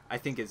Giants, I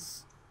think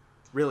is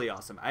really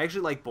awesome. I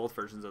actually like both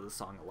versions of the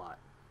song a lot.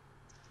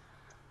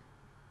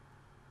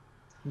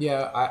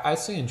 Yeah, I'd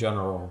say in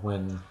general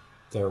when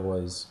there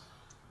was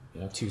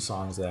two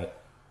songs or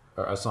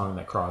a song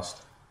that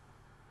crossed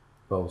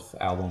both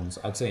albums,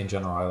 I'd say in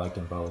general I liked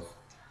them both.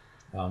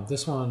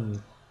 This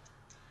one,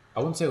 I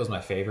wouldn't say it was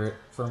my favorite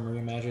from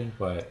Reimagined,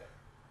 but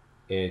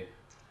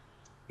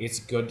it's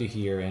good to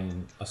hear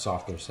in a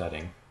softer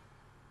setting.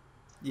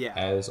 Yeah.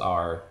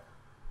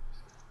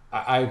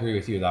 I agree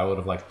with you that I would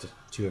have liked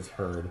to have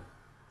heard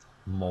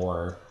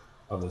more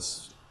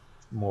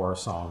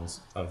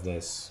songs of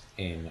this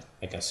in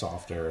like a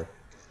softer,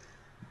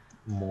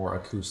 more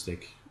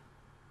acoustic.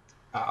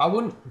 I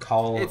wouldn't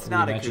call it's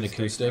not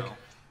acoustic. No.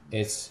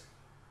 It's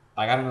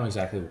like I don't know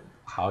exactly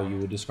how you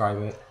would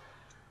describe it.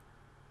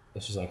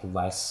 It's just like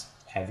less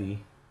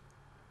heavy.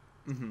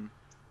 Mm-hmm.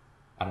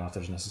 I don't know if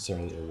there's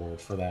necessarily a word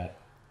for that.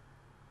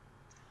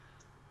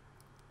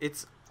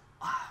 It's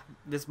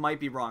this might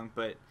be wrong,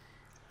 but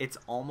it's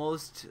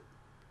almost,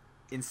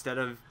 instead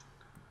of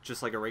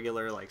just like a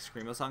regular like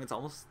screamo song, it's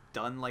almost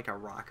done like a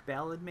rock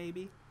ballad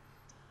maybe.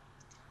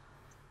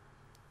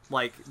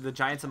 Like the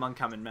Giants Among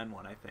Common Men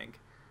one, I think.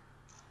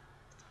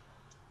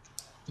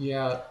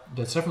 Yeah,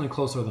 that's definitely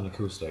closer than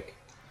acoustic.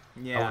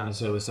 Yeah. I wouldn't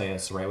necessarily say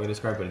that's the right way to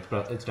describe it,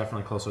 but it's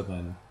definitely closer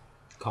than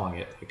calling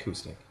it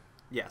acoustic.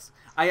 Yes.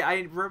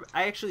 I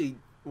actually,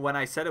 when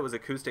I said it was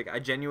acoustic, I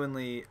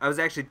was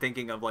actually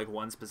thinking of like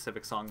one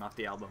specific song off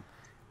the album.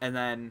 And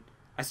then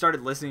I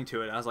started listening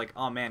to it. I was like,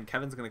 oh man,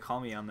 Kevin's going to call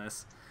me on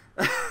this.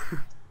 Because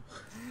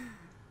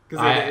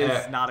it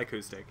is not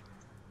acoustic.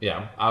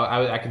 Yeah,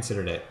 I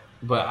considered it.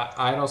 But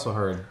I had also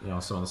heard,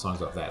 some of the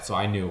songs off that, so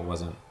I knew it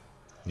wasn't,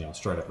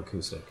 straight up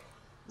acoustic.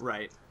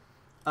 Right.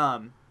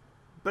 But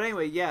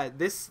anyway, yeah,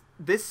 this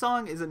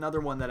song is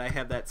another one that I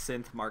have that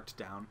synth marked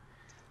down.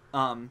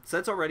 So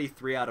that's already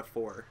 3 out of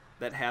 4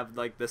 that have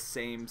like the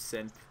same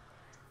synth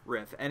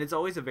riff, and it's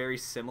always a very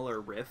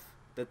similar riff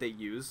that they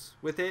use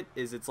with it.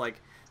 It's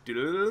like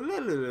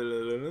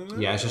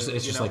yeah, it's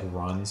just like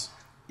runs.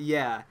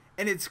 Yeah,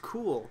 and it's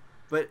cool,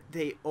 but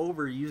they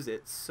overuse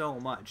it so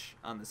much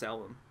on this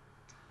album.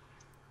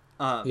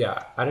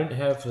 Yeah, I didn't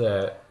have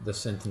the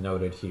synth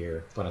noted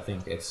here, but I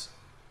think it's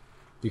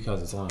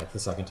because it's only like the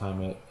second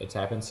time it's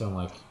happened. So I'm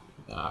like,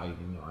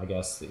 I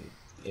guess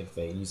if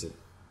they use it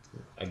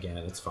again,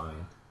 it's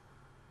fine.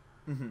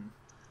 Mm-hmm.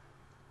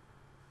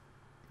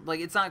 Like,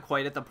 it's not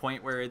quite at the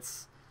point where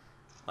it's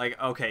like,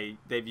 okay,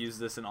 they've used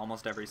this in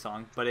almost every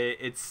song, but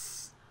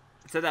it's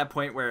at that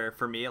point where,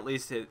 for me at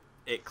least, it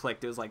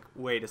clicked. It was like,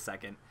 wait a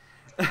second.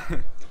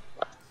 Yeah,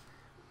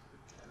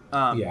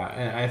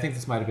 and I think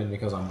this might have been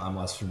because I'm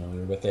less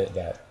familiar with it,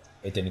 that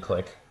it didn't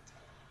click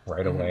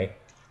right away.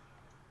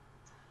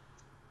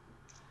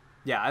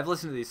 Yeah, I've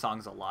listened to these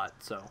songs a lot,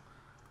 so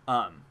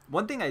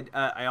one thing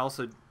I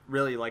also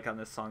really like on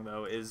this song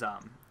though is I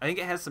think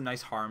it has some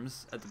nice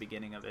harms at the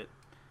beginning of it,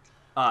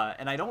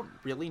 and I don't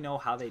really know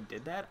how they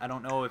did that. I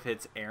don't know if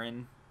it's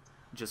Aaron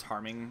just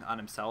harming on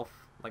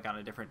himself, like on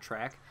a different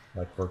track,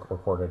 like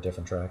recorded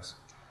different tracks.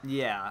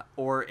 Yeah,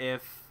 or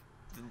if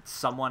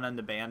someone in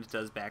the band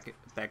does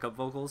backup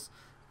vocals.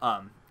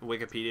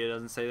 Wikipedia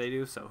doesn't say they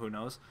do, so who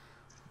knows?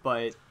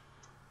 But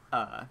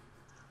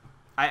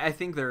I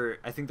think they're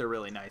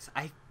really nice.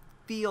 I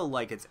feel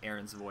like it's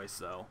Aaron's voice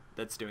though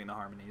that's doing the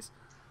harmonies.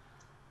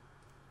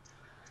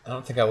 I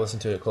don't think I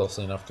listened to it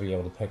closely enough to be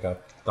able to pick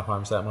up the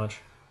harms that much.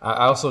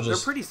 I also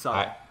just they're pretty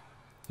subtle.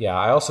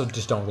 I also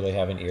just don't really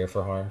have an ear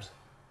for harms.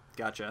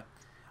 Gotcha.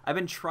 I've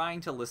been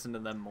trying to listen to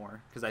them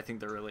more because I think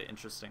they're really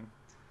interesting,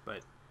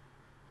 but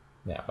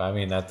Yeah, but I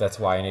mean that's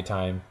why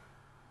anytime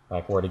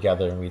like we're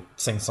together and we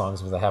sing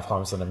songs with that have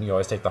harms in them, you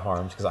always take the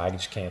harms because I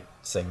just can't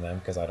sing them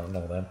because I don't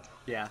know them.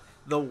 Yeah.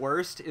 The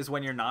worst is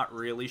when you're not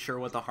really sure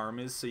what the harm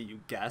is, so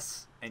you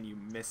guess and you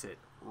miss it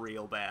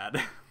real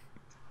bad.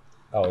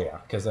 Oh yeah,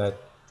 because that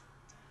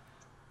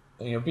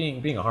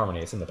being a harmony,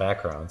 it's in the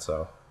background,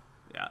 so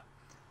Yeah.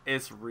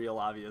 It's real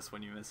obvious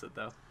when you miss it,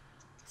 though.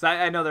 So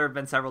I know there have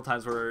been several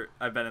times where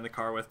I've been in the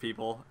car with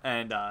people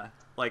and,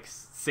 like,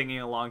 singing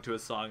along to a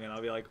song, and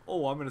I'll be like,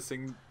 oh, I'm going to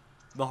sing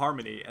the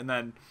harmony. And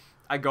then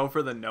I go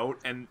for the note,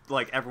 and,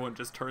 like, everyone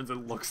just turns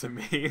and looks at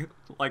me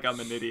like I'm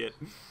an idiot.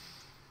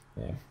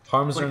 yeah,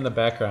 harms are Like, in the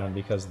background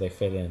because they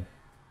fit in.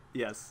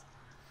 yes.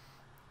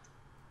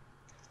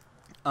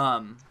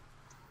 Um,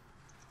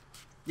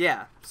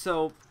 yeah,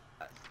 so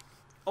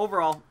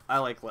overall, I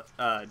like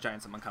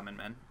Giants Among Common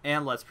Men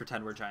and Let's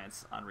Pretend We're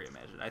Giants on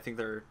Reimagined. I think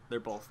they're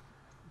both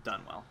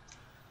done well.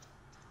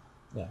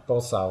 Yeah,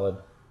 both solid.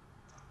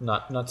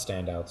 Not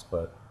standouts,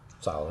 but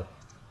solid.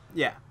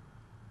 Yeah.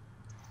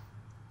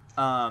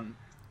 Um,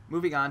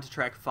 moving on to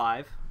track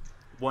 5,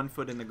 One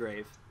Foot in the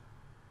Grave.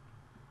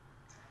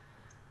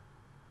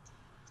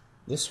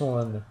 This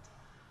one,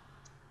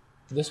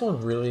 this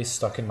one really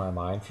stuck in my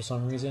mind for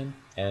some reason.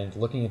 And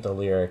looking at the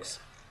lyrics,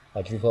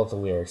 like if you pull up the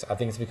lyrics, I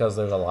think it's because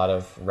there's a lot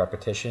of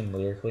repetition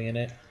lyrically in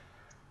it.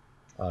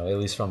 At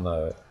least from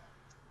the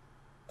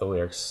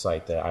lyrics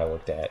site that I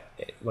looked at.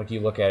 Like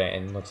you look at it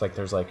and it looks like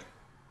there's like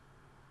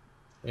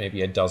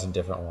maybe a dozen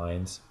different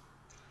lines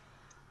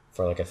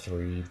for like a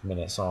 3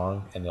 minute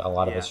song, and a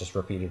lot of Yeah. it's just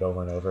repeated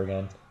over and over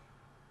again.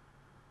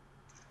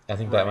 I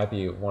think that Right. might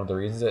be one of the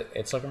reasons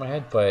it stuck in my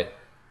head, but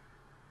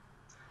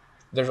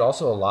there's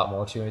also a lot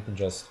more to it than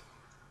just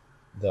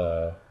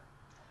the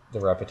the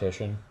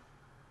repetition.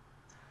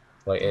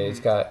 Like it's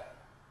Mm-hmm. got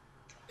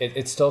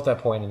it's still at that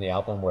point in the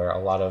album where a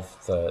lot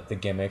of the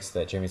gimmicks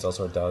that Jimmy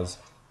also does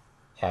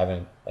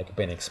haven't like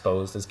been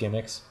exposed as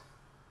gimmicks.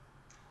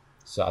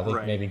 So I think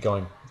Right. maybe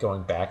going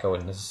back, I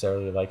wouldn't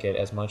necessarily like it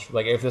as much.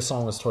 Like if this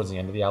song was towards the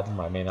end of the album,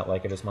 I may not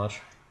like it as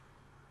much.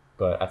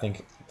 But I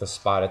think the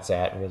spot it's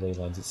at really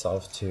lends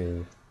itself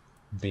to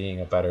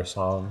being a better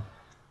song.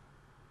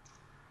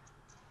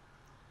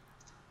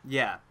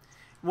 Yeah.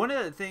 One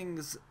of the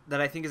things that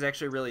I think is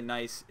actually really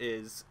nice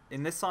is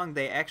in this song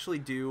they actually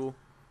do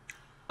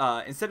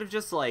instead of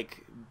just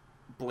like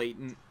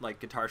blatant like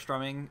guitar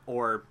strumming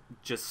or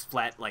just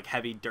flat like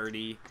heavy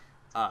dirty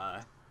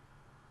uh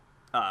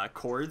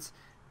chords,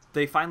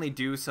 they finally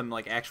do some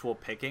like actual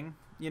picking,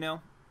 you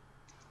know?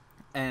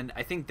 And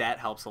I think that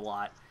helps a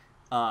lot.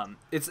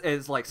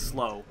 It's like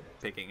slow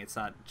picking. It's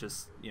not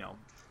just, you know,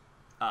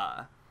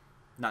 uh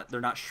not they're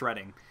not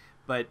shredding,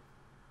 but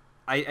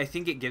I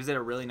think it gives it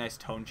a really nice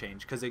tone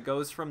change because it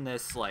goes from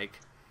this like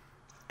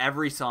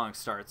every song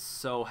starts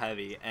so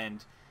heavy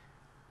and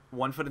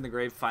One Foot in the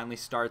Grave finally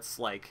starts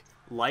like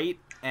light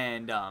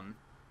and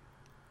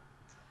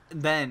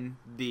then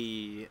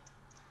the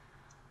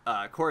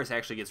chorus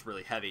actually gets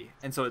really heavy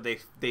and so they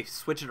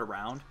switch it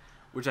around,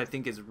 which I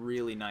think is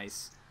really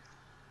nice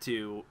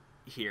to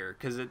hear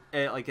because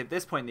like at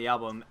this point in the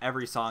album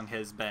every song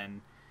has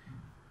been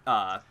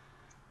uh,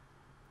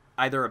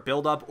 either a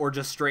build up or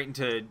just straight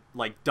into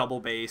like double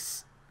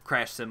bass,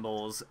 crash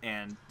cymbals,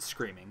 and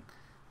screaming.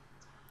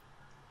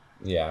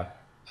 Yeah,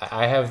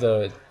 I have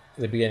the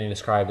beginning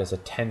described as a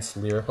tense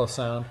lyrical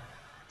sound,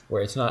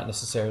 where it's not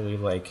necessarily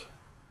like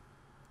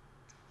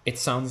it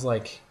sounds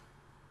like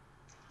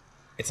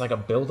it's like a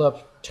build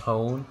up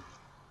tone,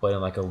 but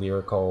in like a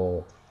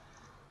lyrical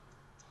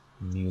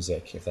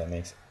music, if that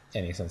makes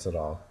any sense at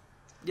all.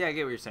 Yeah, I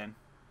get what you're saying.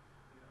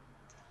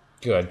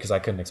 Good, because I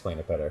couldn't explain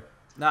it better.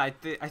 No, I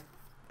think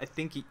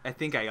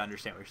I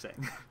understand what you're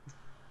saying.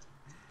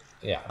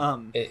 Yeah,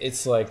 um,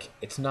 it's like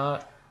it's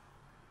not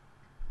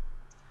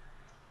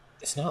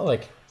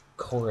like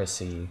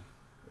chorusy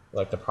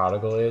like the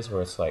Prodigal is,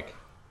 where it's like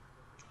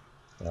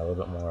a little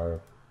bit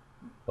more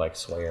like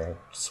sway your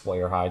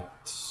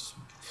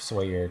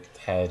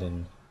head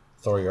and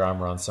throw your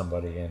arm around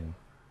somebody and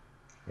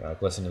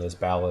like listen to this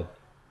ballad,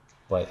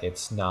 but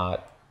it's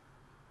not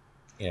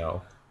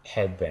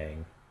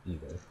headbang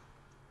either.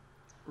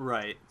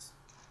 right.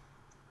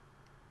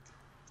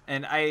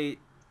 And I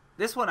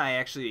this one I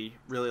actually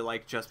really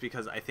like just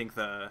because I think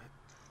I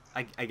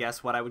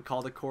guess what I would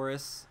call the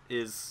chorus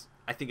is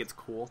I think it's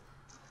cool.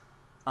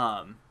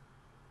 Um,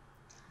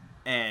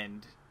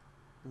 and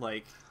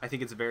like I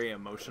think it's a very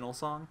emotional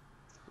song,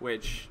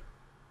 which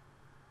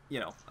you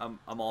know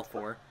I'm all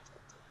for.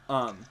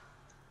 Um,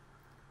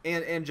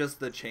 and just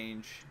the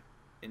change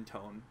in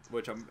tone,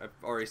 which I've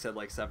already said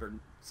like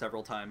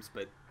several times,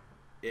 but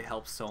it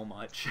helps so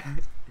much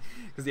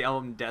because the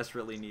album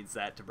desperately needs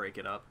that to break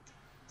it up.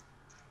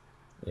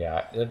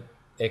 Yeah,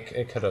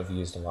 it could have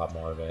used a lot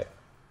more of it.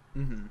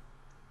 Mm-hmm.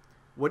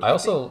 What do I you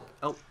think? also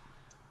Oh,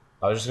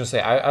 I was just gonna say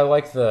I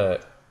like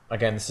the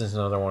again, this is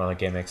another one of the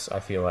gimmicks. I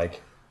feel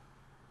like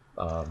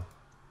um,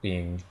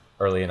 being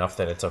early enough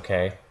that it's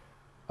okay.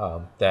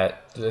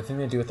 That the thing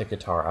they do with the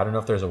guitar, I don't know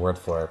if there's a word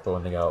for it, but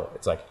when they go,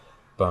 it's like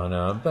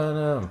ba-na,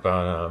 ba-na,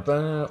 ba-na,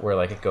 ba-na, where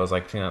like it goes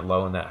like between that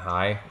low and that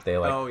high. They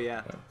like Oh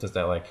yeah. does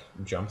that like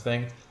jump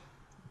thing.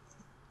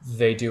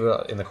 They do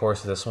it in the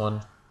chorus of this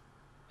one,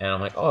 and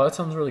I'm like, oh, that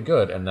sounds really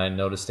good. And I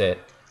noticed it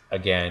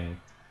again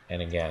and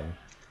again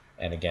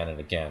and again and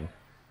again,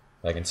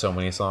 like in so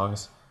many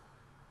songs.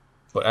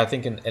 But I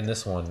think in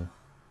this one,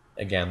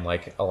 again,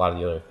 like a lot of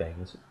the other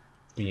things,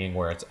 being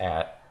where it's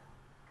at,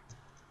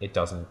 it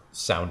doesn't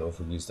sound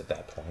overused at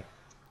that point.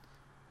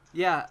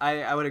 Yeah,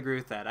 I would agree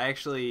with that. I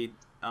actually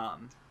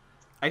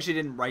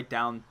didn't write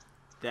down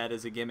that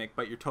as a gimmick,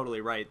 but you're totally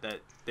right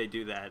that they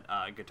do that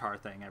guitar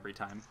thing every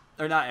time,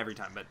 or not every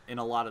time, but in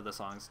a lot of the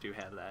songs do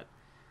have that.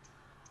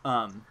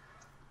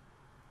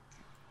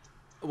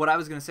 What I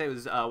was gonna say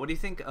was, what do you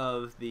think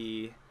of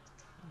the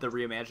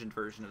reimagined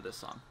version of this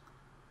song?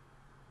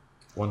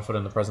 1 Foot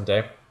in the Present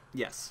Day.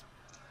 Yes.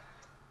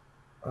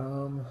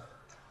 Um,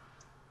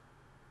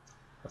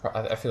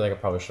 I feel like I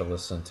probably should have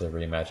listened to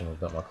Reimagine a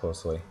bit more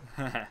closely.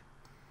 Sorry,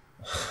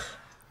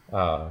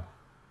 I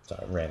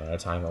ran out of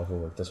time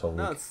overworked this whole week.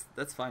 No,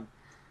 that's fine.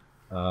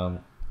 I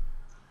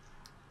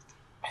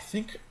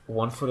think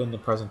 1 Foot in the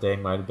Present Day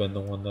might have been the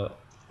one that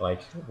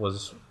like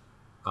was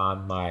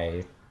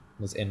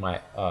in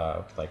my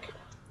like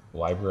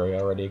library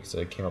already because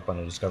it came up on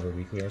a Discover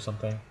Weekly or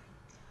something.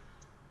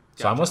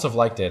 So I must have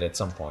liked it at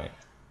some point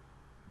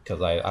because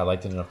I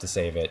liked it enough to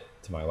save it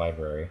to my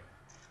library.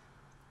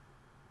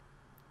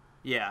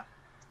 Yeah.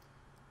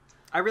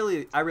 I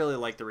really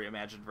like the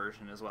reimagined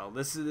version as well.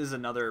 This is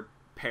another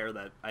pair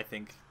that I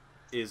think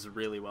is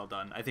really well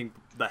done. I think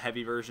the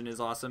heavy version is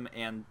awesome,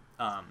 and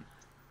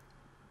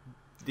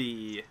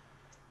the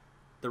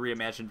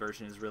reimagined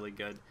version is really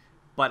good.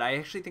 But I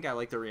actually think I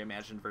like the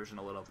reimagined version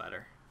a little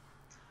better.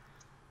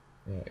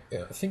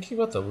 Yeah. Thinking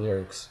about the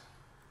lyrics,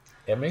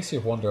 it makes you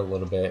wonder a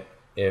little bit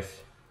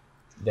if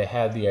they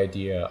had the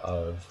idea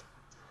of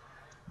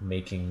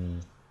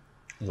making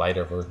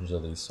lighter versions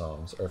of these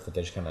songs, or if they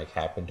just kind of like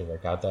happened to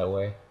work out that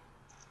way.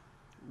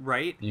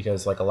 Right?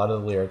 Because like a lot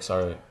of the lyrics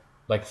are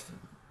like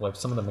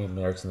some of the main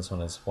lyrics in this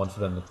one is 1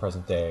 foot in the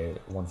present day,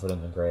 1 foot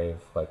in the grave.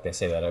 Like they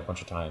say that a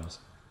bunch of times.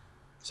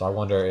 So I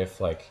wonder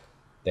if like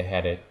they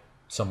had it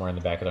somewhere in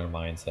the back of their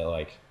minds that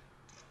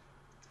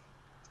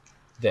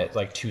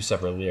like two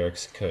separate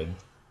lyrics could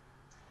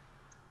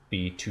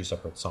be two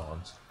separate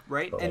songs,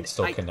 right? but like and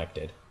still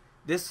connected.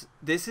 This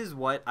is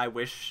what I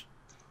wish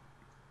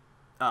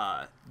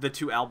the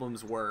two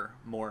albums were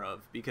more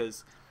of,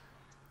 because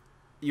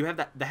you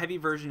have the heavy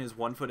version is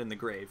 1 Foot in the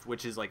Grave,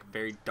 which is like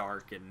very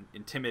dark and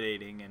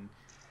intimidating and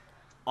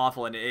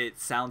awful, and it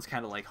sounds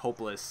kind of like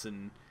hopeless,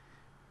 and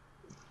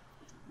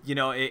you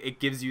know it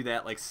gives you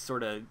that like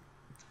sort of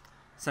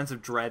sense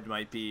of dread.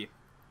 Might be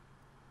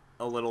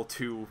a little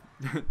too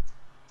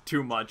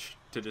too much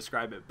to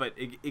describe it, but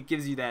it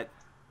gives you that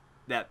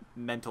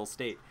mental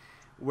state,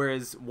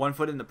 whereas 1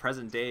 Foot in the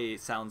Present Day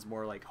sounds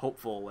more like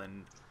hopeful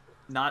and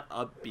not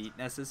upbeat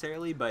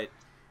necessarily, but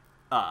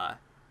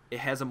it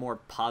has a more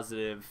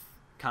positive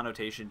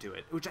connotation to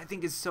it, which I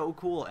think is so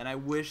cool, and I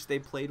wish they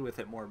played with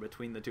it more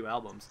between the two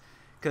albums,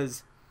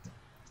 because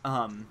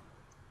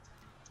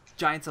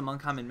Giants Among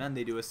Common Men,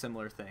 they do a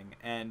similar thing,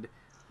 and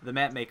The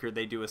Map Maker,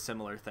 they do a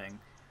similar thing,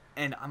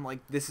 and I'm like,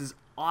 this is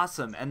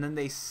awesome, and then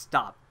they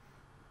stop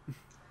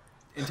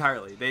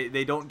entirely.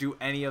 They don't do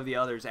any of the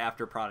others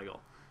after Prodigal,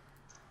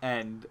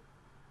 and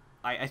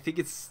I think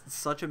it's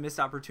such a missed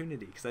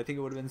opportunity, because I think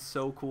it would have been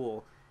so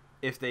cool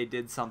if they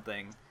did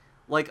something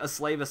like A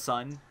Slave, a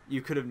Son.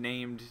 You could have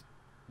named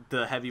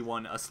the heavy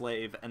one A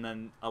Slave, and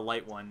then a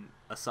light one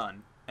A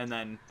Son, and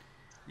then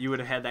you would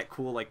have had that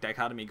cool like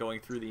dichotomy going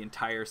through the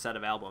entire set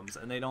of albums.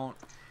 And they don't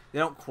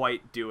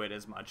quite do it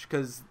as much,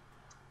 because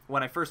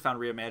when I first found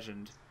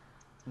Reimagined,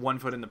 1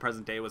 Foot in the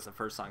Present Day was the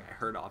first song I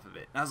heard off of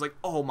it, and I was like,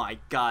 oh my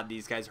god,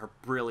 these guys are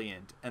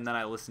brilliant. And then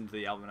I listened to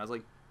the album and I was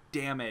like,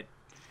 damn it,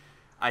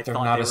 they're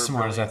not as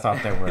smart as I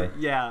thought they were.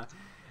 Yeah,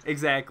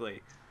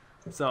 exactly.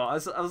 So I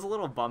was a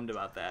little bummed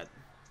about that,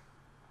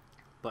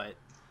 but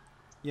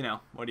you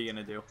know, what are you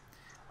gonna do?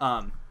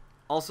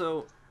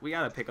 Also, we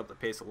gotta pick up the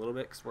pace a little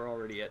bit because we're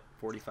already at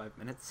 45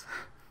 minutes.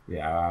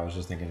 Yeah, I was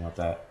just thinking about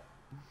that.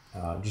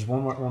 Just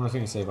one more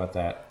thing to say about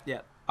that.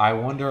 Yeah. I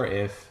wonder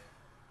if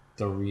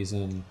the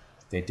reason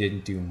they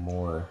didn't do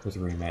more with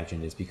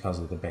Reimagined is because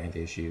of the band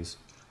issues.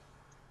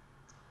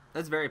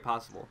 That's very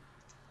possible.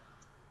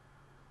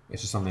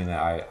 It's just something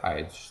that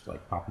I just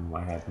like popped in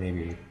my head.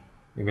 Maybe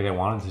they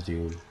wanted to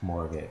do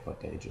more of it,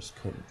 but they just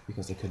couldn't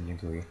because they couldn't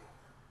agree.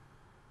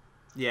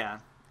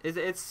 Yeah,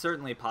 it's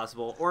certainly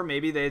possible. Or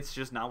maybe it's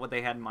just not what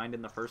they had in mind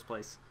in the first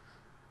place.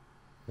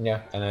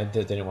 Yeah, and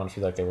they didn't want to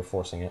feel like they were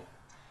forcing it.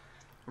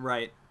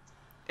 Right.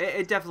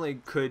 It definitely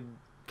could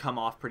come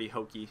off pretty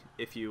hokey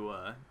if you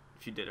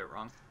did it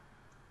wrong.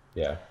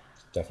 Yeah,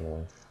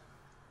 definitely.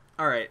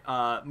 All right,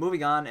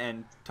 moving on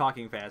and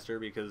talking faster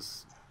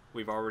because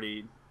we've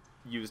already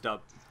used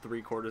up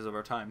 3/4 of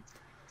our time.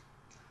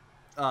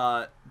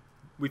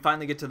 We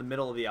finally get to the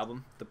middle of the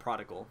album, The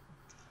Prodigal.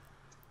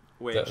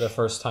 Which The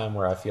first time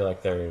where I feel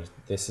like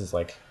this is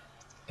like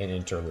an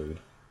interlude.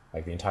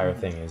 Like the entire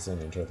thing is an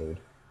interlude.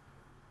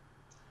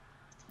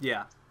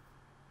 Yeah.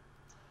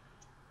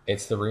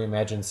 It's the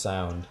reimagined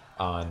sound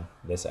on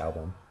this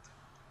album.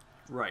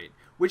 Right.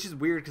 Which is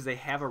weird because they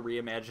have a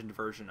reimagined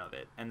version of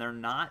it, and they're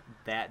not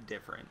that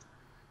different.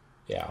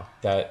 Yeah,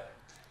 that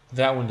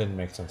one didn't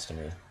make sense to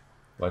me.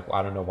 Like,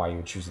 I don't know why you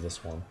would choose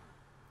this one.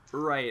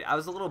 Right. I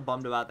was a little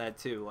bummed about that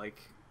too.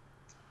 Like,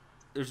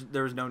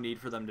 there was no need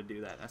for them to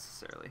do that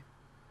necessarily.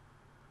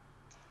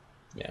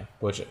 Yeah,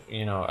 which,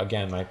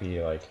 again, might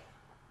be like,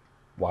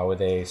 why would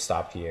they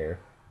stop here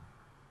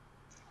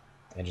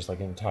and just like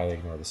entirely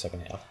ignore the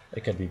second half?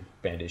 It could be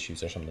band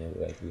issues or something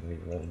like we don't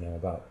even really know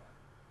about.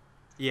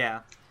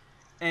 Yeah.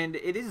 And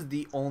it is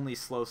the only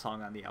slow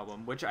song on the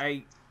album, which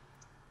I'm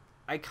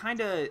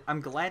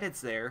glad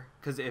it's there,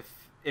 because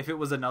if it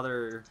was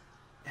another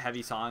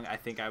heavy song, I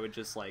think I would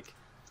just like,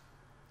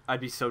 I'd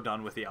be so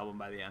done with the album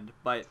by the end.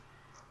 But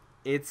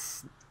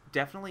it's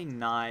definitely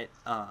not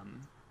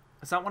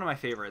it's not one of my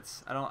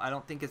favorites. I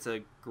don't think it's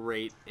a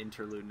great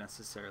interlude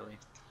necessarily.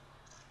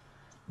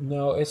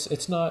 No,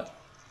 it's not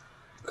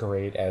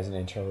great as an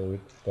interlude,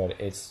 but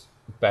it's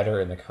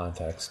better in the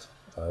context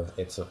of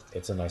it's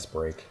a nice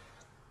break.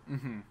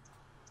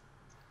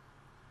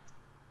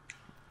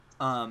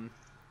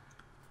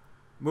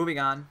 Moving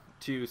on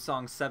to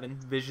song 7,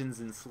 Visions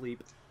in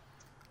Sleep.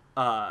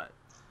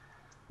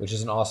 Which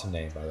is an awesome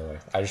name, by the way.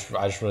 I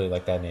just really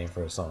like that name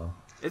for a song.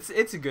 It's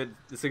a good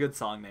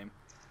song name.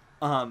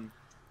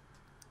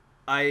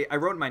 I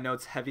wrote in my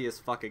notes heavy as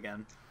fuck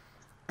again.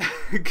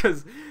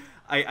 Because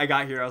I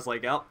got here, I was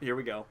like, oh, here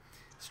we go.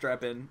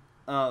 Strap in.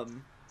 I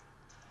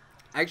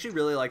actually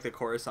really like the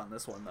chorus on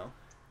this one, though.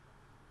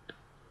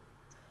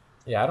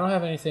 Yeah, I don't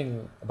have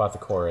anything about the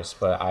chorus,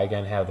 but I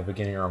again have the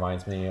beginning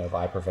reminds me of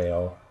I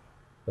Prevail.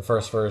 The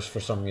first verse, for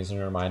some reason,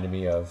 reminded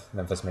me of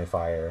Memphis May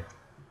Fire.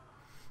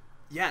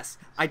 Yes,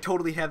 I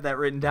totally have that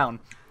written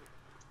down.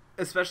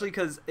 Especially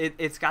because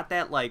it's got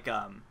that, like,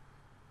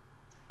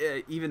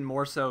 even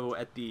more so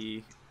at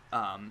the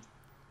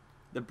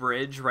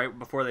bridge, right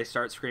before they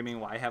start screaming,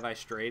 "Why have I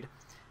strayed?"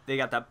 They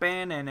got that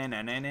ban and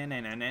that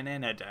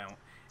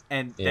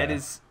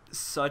is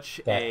such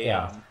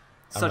a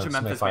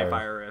Memphis May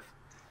Fire riff.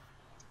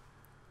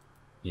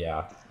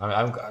 Yeah,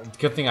 I'm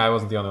good thing I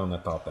wasn't the only one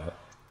that thought that.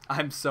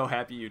 I'm so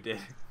happy you did.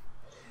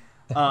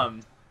 I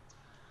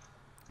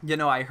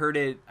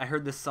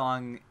heard this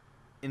song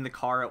in the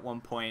car at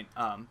one point,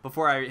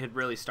 before I had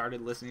really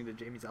started listening to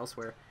Jamie's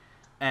Elsewhere,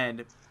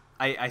 and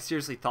I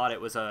seriously thought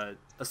it was a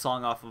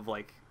song off of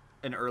like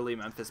an early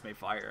Memphis May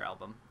Fire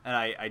album, and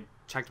I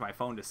checked my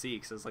phone to see,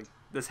 because I was like,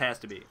 this has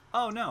to be.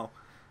 Oh no,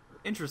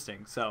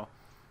 interesting. So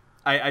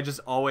I just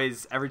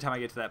always, every time I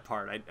get to that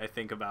part, I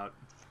think about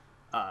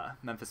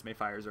Memphis May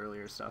Fire's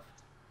earlier stuff.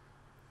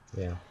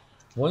 Yeah.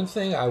 One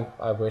thing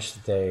I wish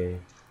that they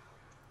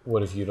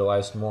would have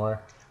utilized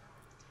more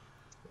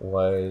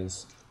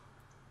was,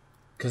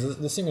 because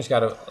the singer's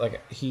got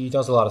he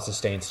does a lot of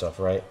sustained stuff,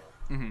 right?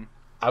 Mm-hmm.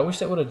 I wish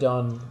they would have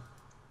done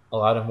a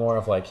lot of more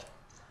of like,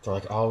 they're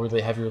like, oh, really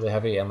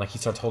heavy, and like he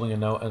starts holding a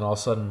note, and all of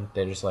a sudden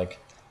they just like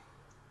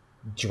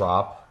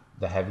drop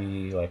the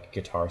heavy like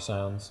guitar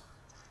sounds.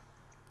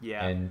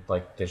 Yeah. And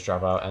like they just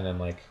drop out, and then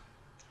like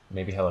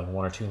maybe have like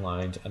one or two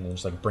lines, and then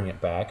just like bring it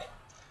back.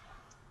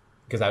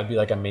 Because that would be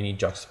like a mini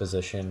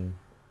juxtaposition.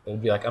 It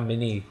would be like a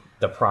mini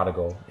The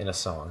Prodigal in a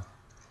song,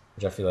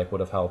 which I feel like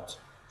would have helped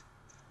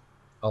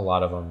a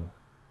lot of them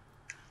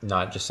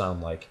not just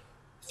sound like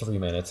 3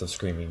 minutes of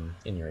screaming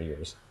in your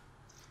ears.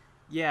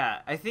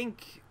 Yeah, I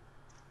think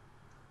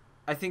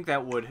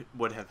that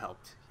would have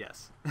helped.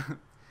 Yes.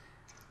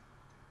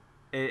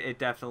 it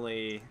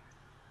definitely,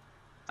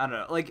 I don't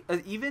know, like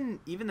even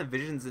the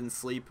Visions in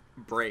Sleep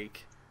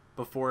break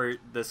before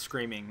the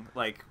screaming,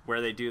 like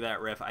where they do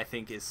that riff, I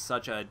think is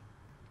such a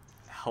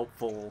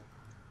helpful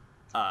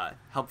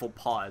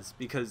pause,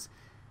 because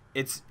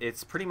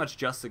it's pretty much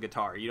just the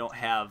guitar. You don't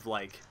have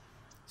like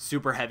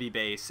super heavy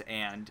bass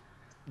and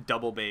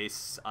double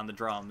bass on the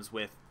drums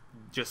with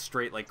just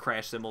straight like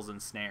crash cymbals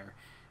and snare.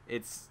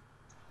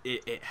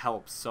 It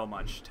helps so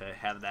much to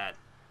have that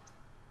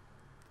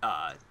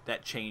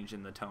change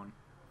in the tone.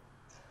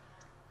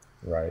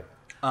 Right.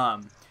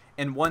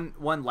 And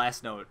one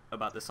last note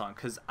about the song,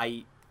 because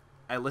I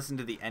listened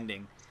to the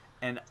ending,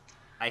 and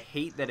I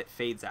hate that it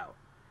fades out.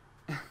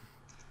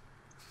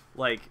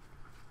 Like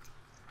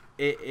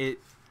it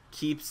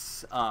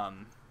keeps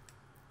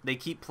they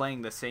keep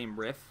playing the same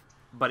riff,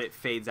 but it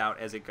fades out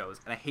as it goes,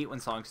 and I hate when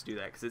songs do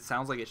that, because it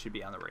sounds like it should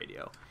be on the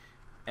radio.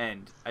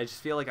 And I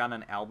just feel like on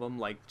an album,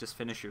 like, just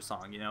finish your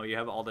song, you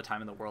have all the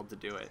time in the world to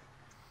do it.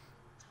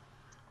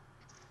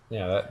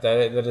 Yeah,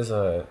 that is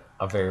a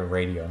very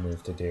radio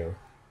move to do.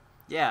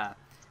 Yeah,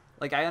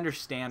 like, I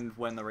understand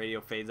when the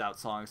radio fades out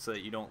songs so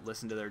that you don't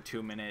listen to their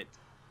 2-minute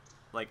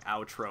like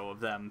outro of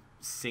them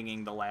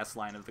singing the last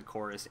line of the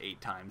chorus 8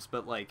 times,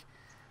 but like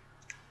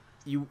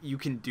you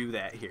can do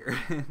that here.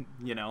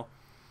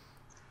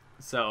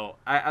 So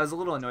I was a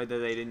little annoyed that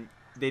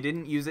they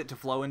didn't use it to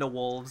flow into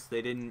Wolves.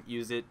 They didn't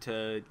use it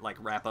to like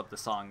wrap up the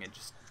song.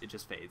 It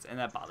just fades, and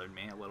that bothered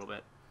me a little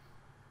bit.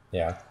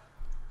 Yeah,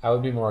 I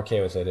would be more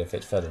okay with it if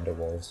it fed into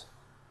Wolves.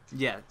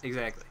 Yeah,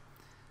 exactly.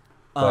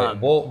 But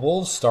Um,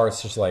 Wolves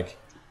starts just like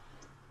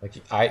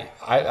I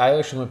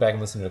actually went back and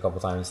listened to it a couple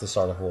times. The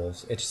start of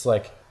Wolves, it's just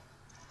like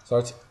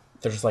starts.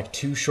 There's like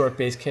two short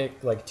bass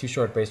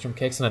drum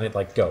kicks, and then it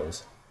like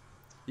goes,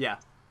 yeah,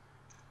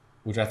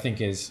 which I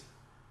think is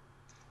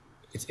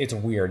it's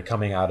weird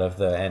coming out of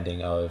the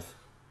ending of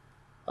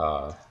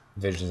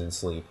Visions in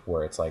Sleep,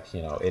 where it's like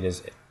it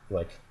is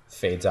like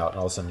fades out, and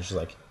all of a sudden it's just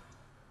like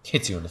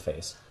hits you in the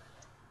face.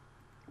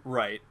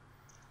 right.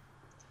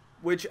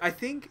 Which I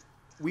think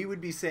we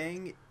would be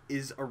saying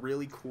is a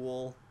really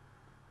cool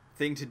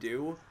thing to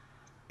do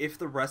if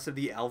the rest of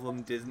the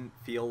album didn't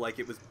feel like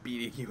it was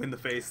beating you in the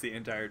face the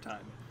entire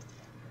time.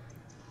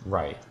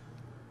 Right.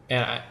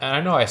 And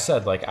I know I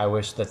said like I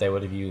wish that they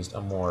would have used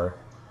a more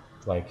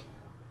like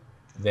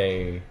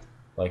they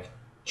like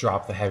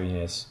drop the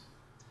heaviness,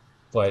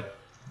 but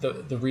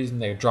the reason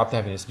they drop the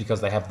heaviness is because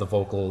they have the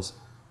vocals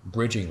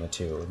bridging the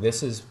two.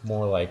 This is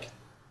more like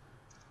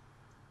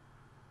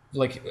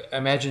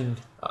imagine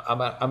I'm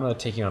gonna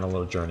take you on a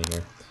little journey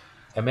here.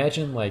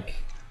 Imagine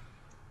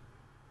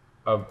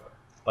a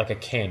like a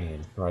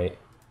canyon, right?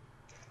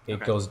 It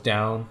Okay. goes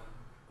down,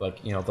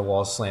 like the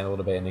walls slant a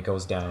little bit, and it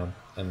goes down,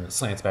 and it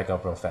slants back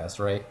up real fast,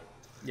 right?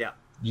 Yeah.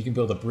 You can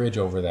build a bridge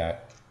over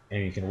that,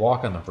 and you can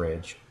walk on the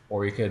bridge,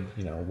 or you could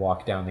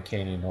walk down the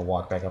canyon or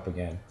walk back up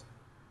again.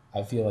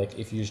 I feel like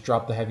if you just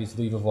drop the heavies,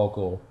 leave a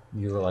vocal,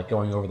 you're like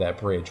going over that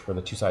bridge where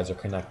the two sides are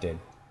connected.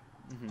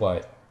 Hmm.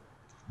 But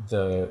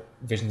the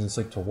Visions and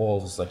Sleep to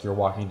Wolves is like you're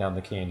walking down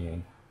the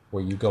canyon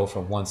where you go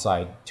from one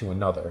side to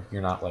another.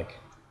 You're not like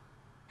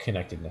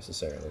connected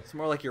necessarily. It's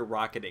more like you're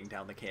rocketing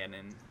down the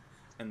cannon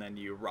and then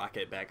you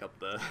rocket back up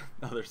the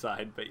other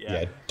side, but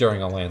yeah, Yeah,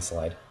 during a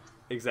landslide.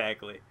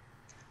 exactly.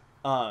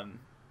 Um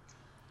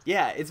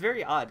yeah, it's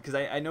very odd because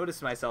I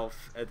noticed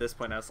myself at this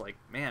point. I was like,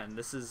 man,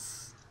 this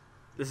is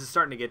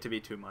starting to get to be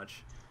too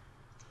much.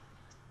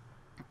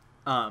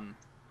 Um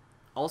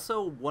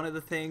Also, one of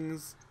the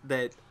things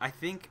that I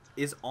think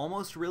is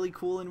almost really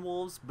cool in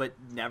Wolves, but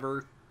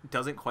never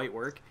doesn't quite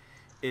work,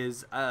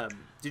 is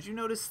did you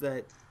notice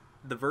that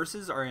the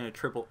verses are in a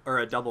triple or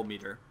a double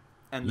meter,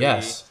 and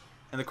Yes,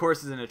 the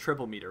chorus is in a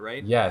triple meter,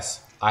 right?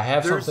 yes. I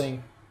have There's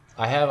something.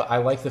 I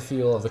like the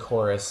feel of the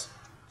chorus.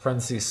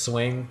 Parentheses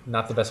swing.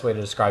 Not the best way to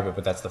describe it,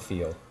 but that's the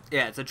feel.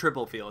 Yeah, it's a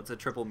triple feel. It's a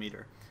triple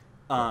meter.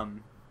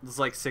 It's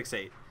like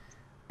 6/8,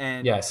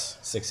 and Yes,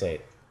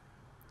 6/8.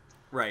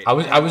 right, I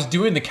and was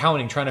doing the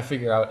counting, trying to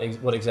figure out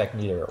what exact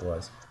meter it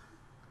was.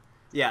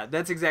 yeah,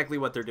 that's exactly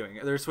what they're doing.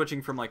 They're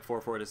switching from like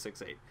 4/4 to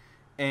 6/8,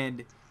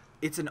 and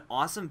it's an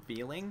awesome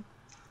feeling,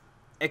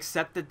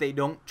 except that they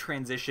don't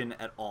transition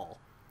at all.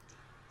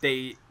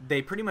 They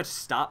pretty much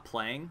stop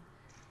playing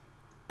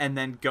and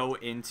then go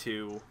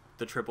into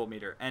the triple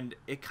meter, and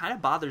it kind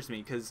of bothers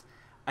me because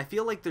I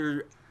feel like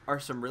there are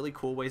some really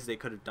cool ways they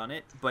could have done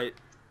it, but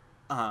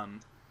um,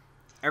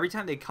 every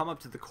time they come up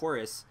to the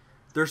chorus,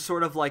 there's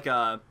sort of like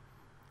a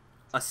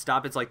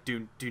stop. It's like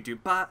doom doom doom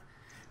ba,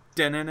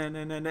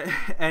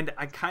 and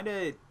I kind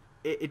of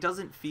it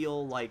doesn't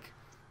feel like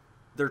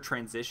they're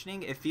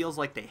transitioning. It feels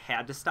like they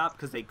had to stop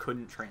because they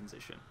couldn't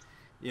transition.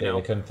 You They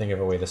know? couldn't think of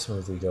a way to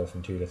smoothly go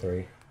from 2 to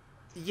 3.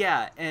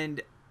 Yeah,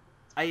 and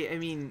I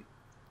mean,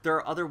 there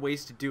are other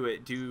ways to do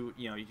it. You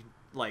can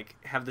like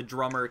have the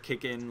drummer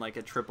kick in like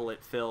a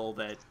triplet fill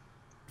that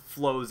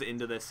flows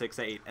into the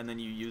 6/8, and then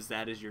you use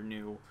that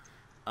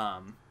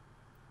um,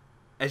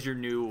 as your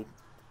new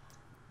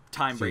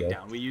time Feel.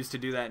 breakdown. We used to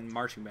do that in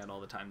marching band all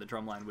the time. The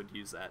drum line would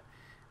use that,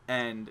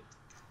 and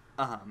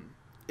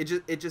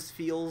it just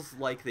feels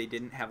like they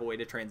didn't have a way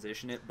to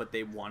transition it, but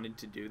they wanted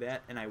to do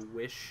that, and I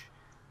wish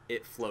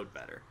it flowed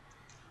better.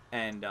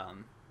 And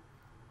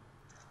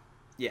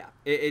yeah,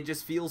 it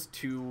just feels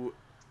too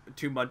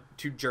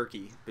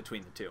jerky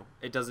between the two.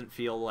 It doesn't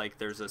feel like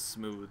there's a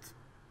smooth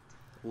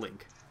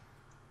link.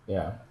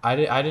 Yeah, I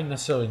didn't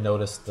necessarily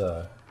notice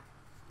the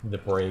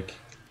break,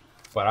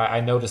 but I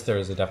noticed there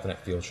was a definite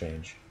feel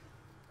change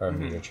or a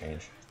meter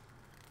change.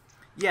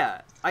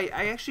 Yeah, I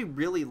actually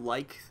really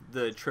like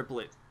the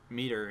triplet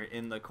meter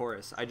in the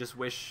chorus. I just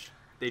wish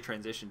they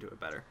transitioned to it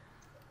better.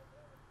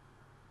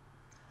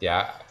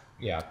 Yeah,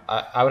 yeah.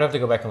 I would have to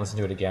go back and listen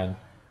to it again,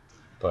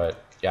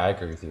 but yeah, I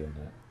agree with you on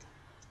that.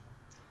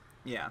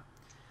 Yeah.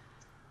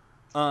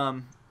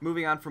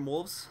 Moving on from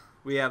Wolves,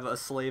 we have A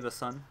Slave, a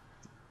Son,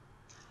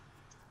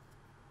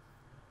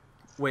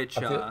 which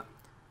I feel.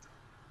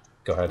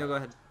 Go ahead. no, go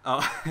ahead.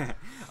 Oh,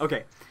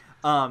 okay.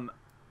 Um,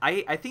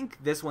 I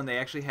think this one they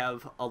actually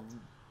have a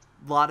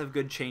lot of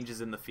good changes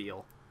in the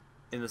feel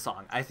in the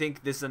song. I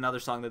think this is another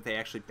song that they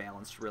actually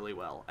balanced really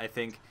well. I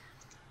think.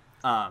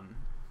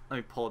 Let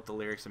me pull up the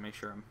lyrics and make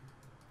sure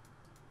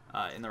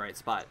I'm in the right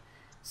spot.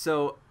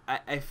 So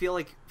I feel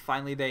like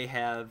finally they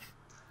have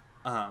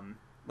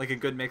like a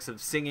good mix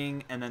of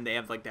singing, and then they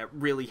have like that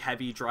really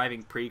heavy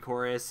driving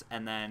pre-chorus,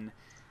 and then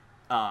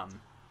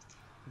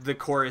the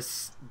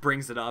chorus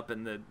brings it up,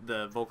 and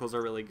the vocals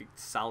are really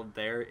solid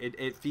there.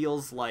 It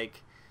feels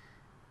like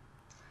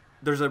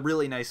there's a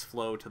really nice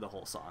flow to the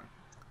whole song.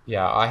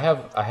 Yeah, I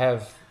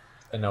have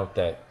a note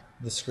that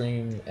the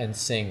scream and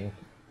sing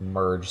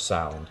merge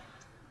sound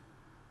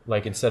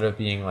like instead of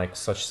being like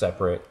such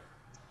separate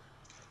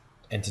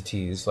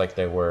entities like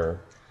they were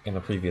in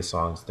the previous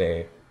songs,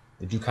 they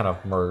do kind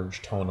of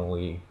merge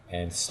tonally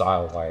and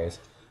style wise.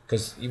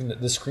 Because even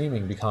the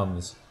screaming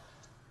becomes,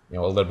 a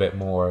little bit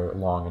more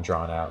long and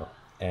drawn out,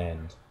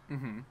 and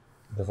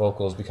the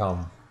vocals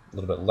become a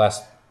little bit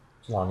less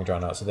long and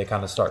drawn out. So they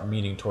kind of start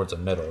meaning towards a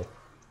middle,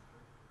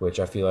 which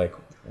I feel like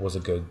was a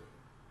good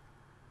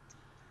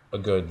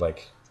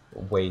like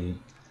way.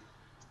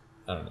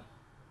 I don't know.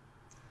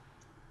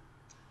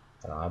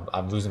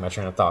 I'm losing my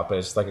train of thought, but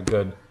it's like a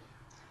good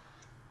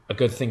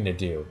thing to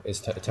do is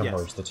to Yes.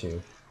 merge the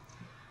two.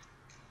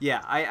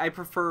 Yeah, I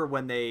prefer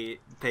when they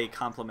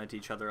complement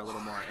each other a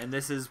little more, and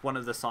this is one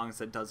of the songs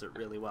that does it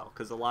really well,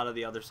 because a lot of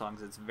the other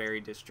songs it's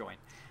very disjoint,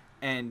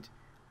 and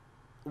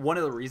one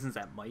of the reasons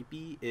that might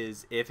be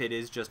is if it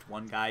is just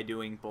one guy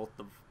doing both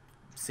the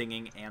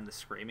singing and the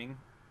screaming,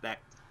 that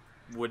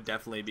would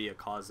definitely be a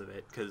cause of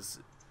it, because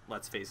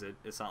let's face it,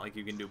 it's not like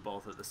you can do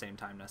both at the same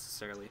time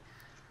necessarily.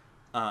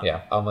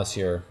 Yeah, unless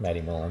you're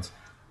Maddie Mullins.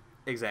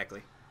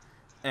 Exactly.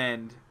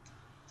 And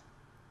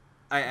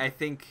I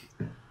think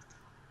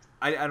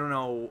I don't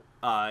know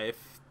if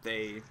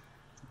they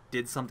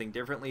did something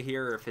differently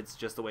here, or if it's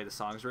just the way the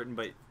song's written,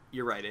 but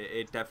you're right,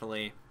 it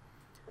definitely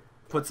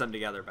puts them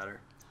together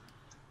better.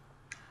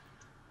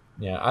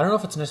 Yeah, I don't know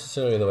if it's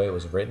necessarily the way it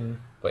was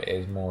written, but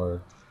it's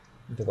more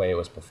the way it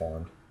was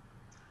performed.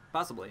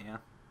 Possibly, yeah.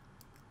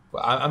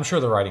 Well, I'm sure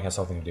the writing has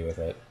something to do with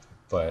it,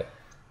 but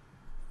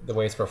the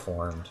way it's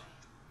performed,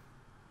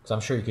 because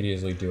I'm sure you could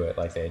easily do it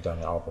like they had done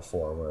it all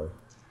before, where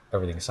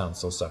everything sounds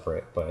so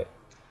separate, but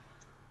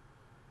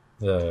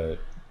the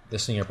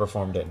singer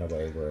performed it in a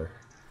way where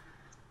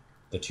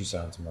the two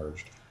sounds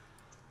merged.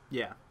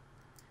 Yeah.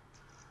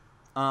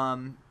 All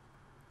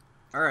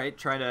right,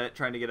 trying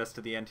to get us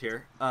to the end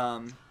here.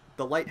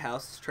 The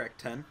Lighthouse, track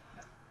 10.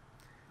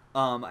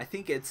 I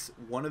think it's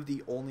one of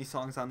the only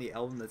songs on the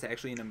album that's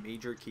actually in a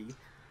major key.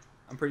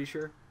 I'm pretty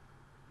sure.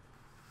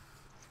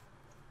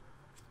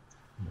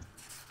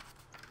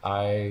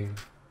 I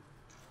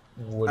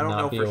would I don't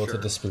know not be for able sure.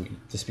 to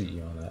dispute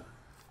you on that.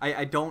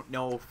 I don't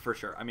know for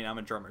sure. I mean, I'm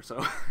a drummer,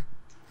 so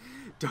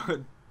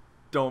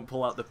don't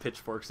pull out the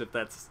pitchforks if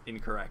that's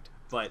incorrect.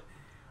 But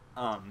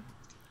I'm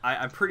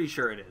pretty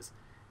sure it is.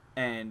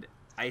 And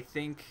I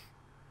think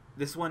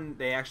this one,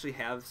 they actually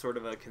have sort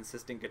of a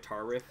consistent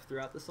guitar riff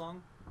throughout the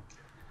song,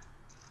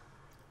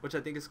 which I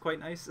think is quite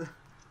nice.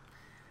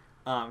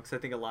 Because I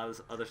think a lot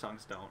of other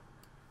songs don't.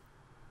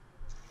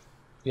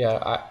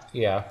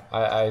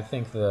 I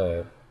think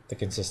the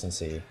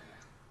consistency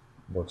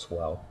works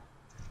well.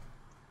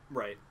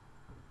 Right.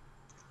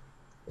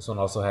 This one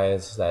also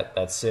has that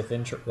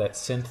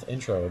synth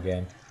intro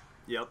again.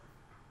 Yep.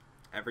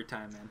 Every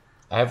time, man.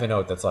 I have a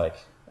note that's like,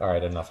 all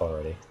right, enough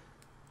already.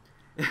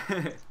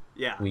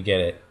 Yeah. We get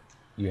it.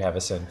 You have a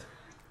synth.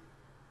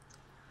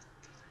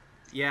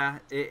 Yeah.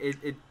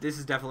 This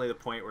is definitely the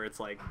point where it's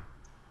like,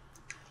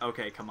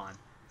 okay, come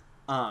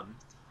on.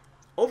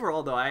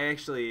 Overall, though, I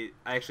actually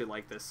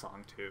like this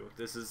song too.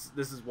 This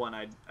is one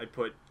I'd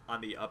put on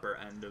the upper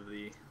end of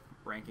the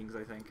rankings,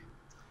 I think.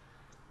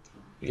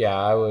 Yeah,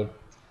 I would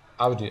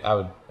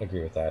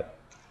agree with that.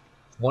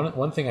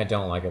 One thing I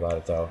don't like about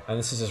it though, and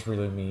this is just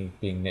really me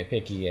being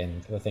nitpicky,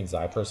 and the things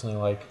I personally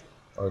like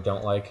or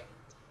don't like,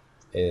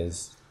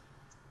 is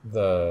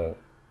the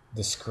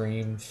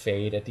scream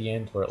fade at the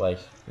end, where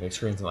it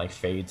screams and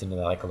fades into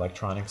that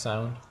electronic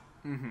sound.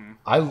 Mm-hmm.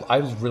 I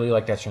really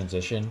like that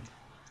transition,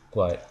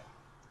 but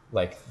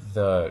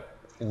the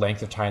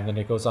length of time that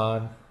it goes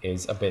on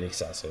is a bit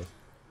excessive.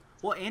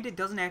 Well, and it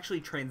doesn't actually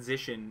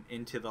transition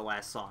into the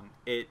last song.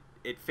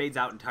 It fades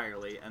out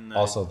entirely, and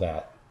Also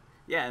that.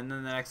 Yeah, and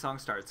then the next song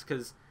starts,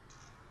 because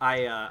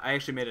I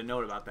actually made a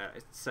note about that.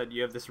 It said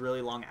you have this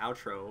really long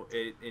outro.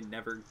 It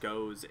never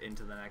goes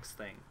into the next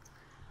thing,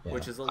 Yeah.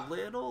 which is a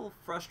little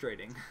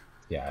frustrating.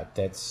 Yeah,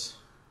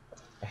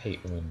 I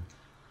hate when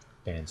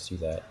bands do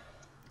that.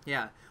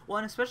 Yeah, well,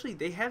 and especially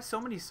they have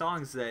so many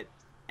songs that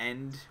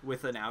end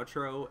with an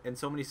outro, and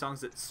so many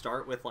songs that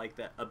start with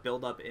a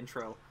build-up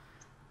intro.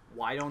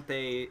 Why don't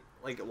they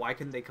why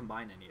couldn't they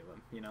combine any of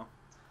them?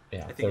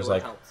 Yeah, I think there's it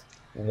would have helped.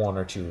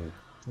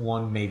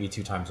 one maybe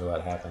two times where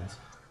that happens.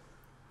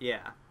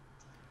 Yeah.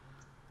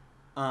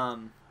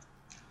 And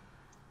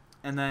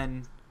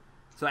then,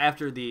 so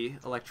after the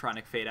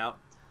electronic fade out,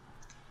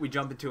 we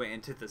jump into an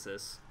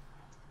antithesis,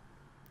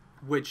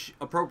 which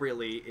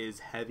appropriately is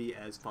heavy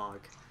as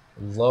fuck.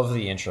 Love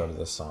the intro to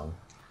this song.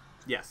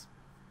 Yes.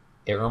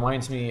 It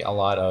reminds me a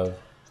lot of,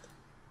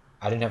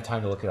 I didn't have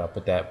time to look it up,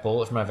 but that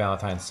Bullet for My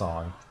Valentine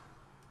song.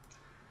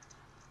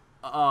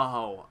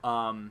 Oh,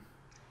 oh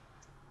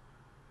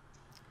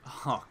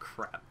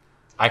crap.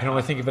 I can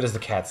only think of it as the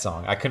Cat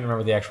song. I couldn't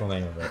remember the actual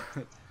name of it.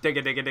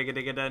 Digga digga digga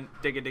digga dun,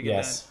 digga digga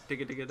Yes. dun,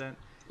 digga digga dun.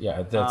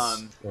 Yeah,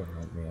 that's what it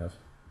reminded me of.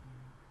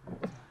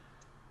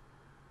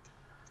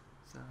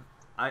 So,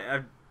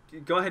 I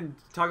go ahead and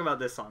talk about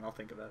this song. I'll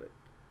think about it.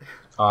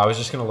 I was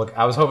just gonna look.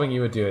 I was hoping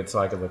you would do it so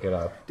I could look it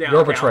up. Yeah,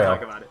 Your okay, Betrayal. I'll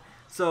talk about it.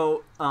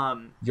 So,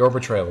 Your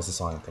Betrayal is the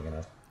song I'm thinking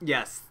of.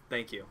 yes,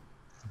 thank you.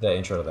 the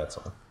intro to that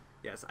song.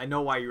 Yes, I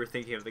know why you were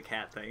thinking of the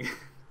cat thing,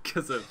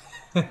 because of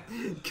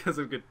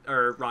good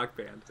or Rock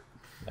Band.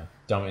 Yeah,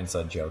 dumb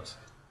inside jokes.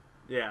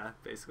 Yeah,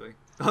 basically,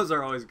 those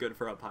are always good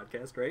for a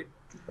podcast, right?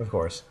 Of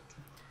course.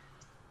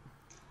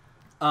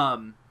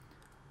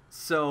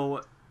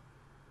 So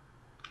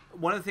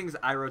one of the things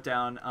I wrote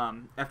down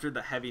after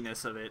the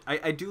heaviness of it,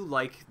 I do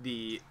like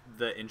the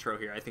intro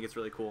here. I think it's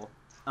really cool.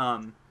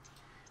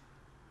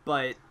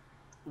 But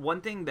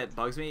one thing that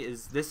bugs me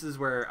is this is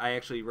where I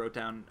actually wrote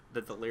down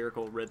that the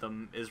lyrical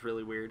rhythm is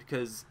really weird,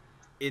 because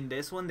in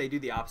this one they do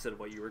the opposite of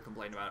what you were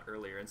complaining about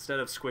earlier. Instead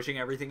of squishing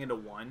everything into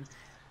one,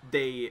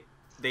 they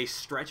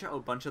stretch a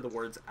bunch of the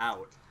words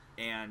out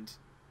and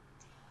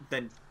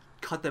then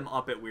cut them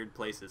up at weird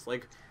places.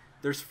 Like,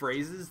 there's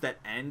phrases that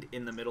end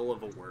in the middle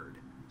of a word.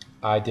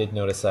 I did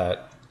notice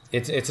that.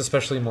 It's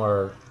especially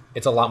more.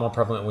 It's a lot more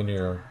prevalent when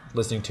you're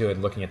listening to it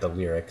and looking at the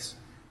lyrics.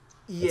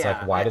 Yeah, it's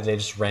like, why did they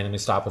just randomly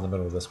stop in the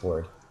middle of this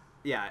word?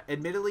 Yeah,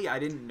 admittedly, I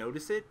didn't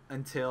notice it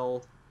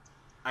until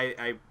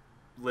I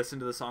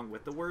listened to the song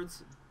with the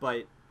words,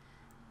 but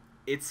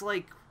it's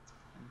like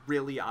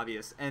really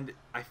obvious, and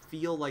I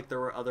feel like there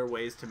were other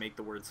ways to make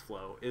the words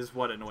flow, is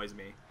what annoys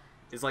me.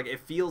 Is like, it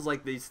feels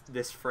like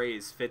this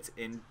phrase fits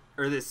in,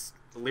 or this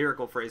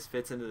lyrical phrase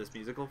fits into this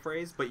musical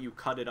phrase, but you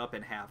cut it up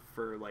in half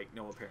for like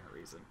no apparent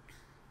reason.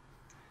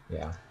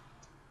 Yeah.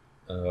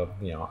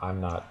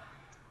 I'm not,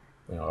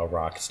 a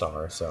rock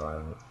star,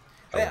 so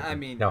I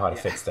mean, know how to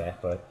fix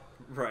that, but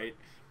right.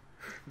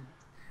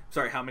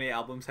 Sorry, how many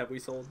albums have we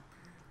sold?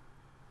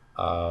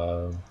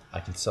 I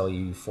can sell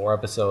you 4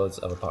 episodes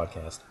of a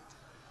podcast.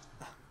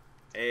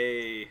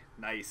 Hey,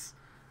 nice.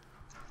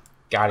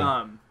 Got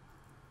him.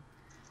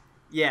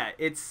 Yeah,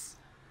 it's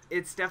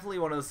definitely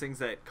one of those things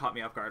that caught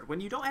me off guard. When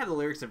you don't have the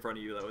lyrics in front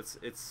of you, though,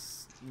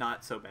 it's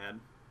not so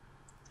bad.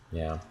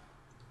 Yeah,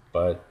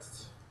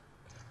 but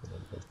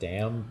the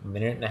damn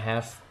minute and a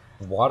half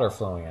water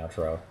flowing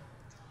outro.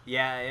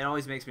 Yeah, it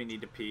always makes me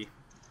need to pee.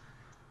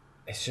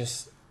 It's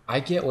just,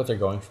 I get what they're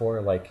going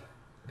for. Like,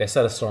 they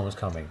said a storm was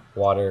coming.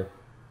 Water,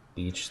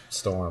 beach,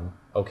 storm.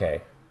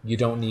 Okay, you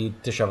don't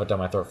need to shove it down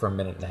my throat for a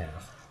minute and a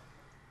half.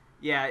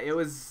 Yeah, it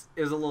was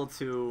a little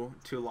too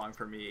long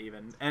for me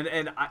even,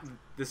 and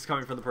this is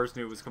coming from the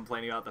person who was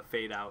complaining about the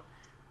fade out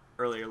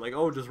earlier. Like,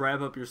 oh, just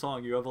wrap up your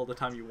song. You have all the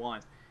time you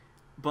want.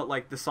 But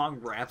like, the song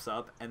wraps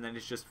up and then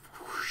it's just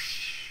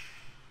whoosh,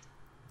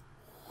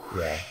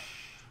 whoosh, yeah,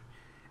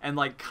 and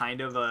like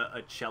kind of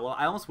a cello.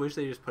 I almost wish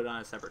they just put it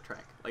on a separate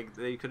track. Like,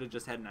 they could have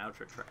just had an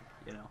outro track,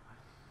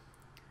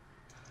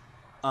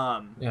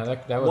 Yeah,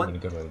 that would have been a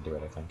good way to do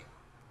it, I think.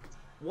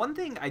 One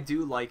thing I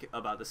do like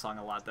about the song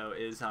a lot, though,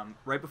 is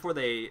right before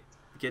they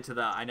get to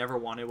the "I never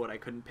wanted what I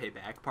couldn't pay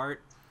back"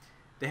 part,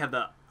 they have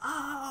the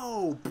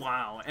 "oh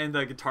wow," and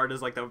the guitar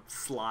does like the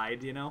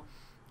slide.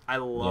 I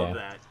love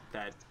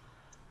that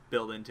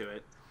build into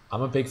it.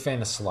 I'm a big fan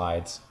of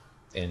slides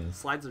in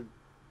Slides are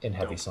in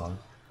heavy dope. song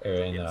or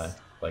in Yes.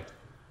 like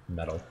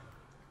metal,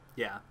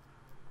 Yeah,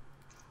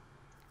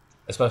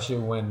 especially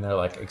when they're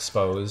like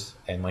exposed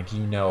and like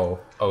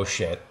oh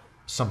shit,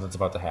 something's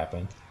about to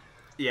happen.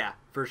 yeah,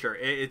 for sure.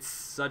 It's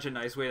such a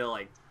nice way to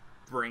like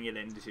bring it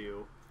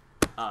into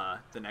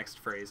the next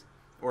phrase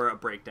or a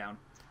breakdown.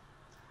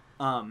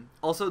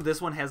 Also,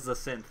 this one has the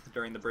synth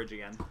during the bridge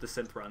again. The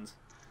synth runs.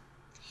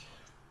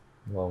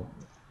 Well,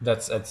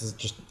 that's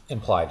just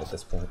implied at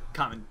this point.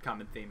 Common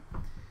theme.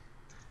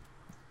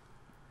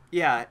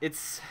 Yeah,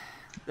 that's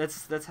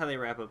how they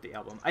wrap up the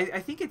album. I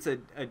think it's a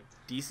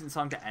decent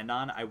song to end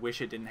on. I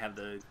wish it didn't have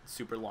the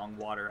super long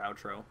water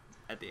outro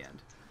at the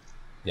end.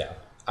 Yeah,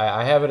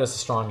 I have it as a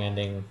strong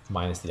ending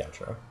minus the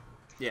outro.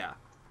 Yeah,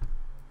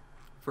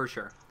 for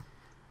sure.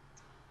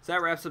 So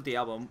that wraps up the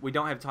album. We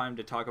don't have time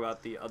to talk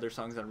about the other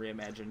songs on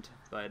Reimagined,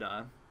 but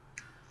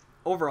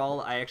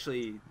overall, I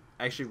actually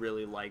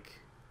really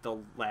like the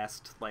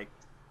last like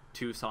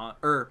 2 songs,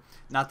 or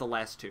not the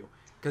last 2,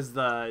 because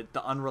the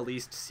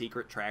unreleased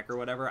secret track or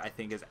whatever I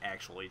think is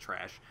actually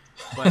trash.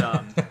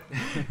 But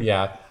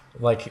yeah,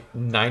 like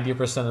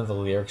 90% of the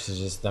lyrics is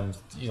just them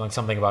like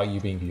something about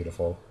you being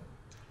beautiful.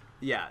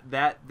 Yeah,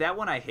 that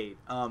one I hate.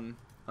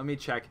 Let me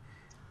check.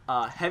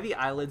 Heavy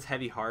Eyelids,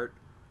 Heavy Heart,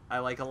 I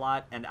like a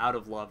lot, and Out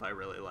of Love I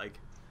really like.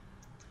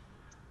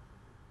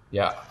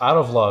 Yeah, Out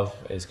of Love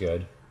is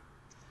good.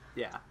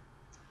 Yeah.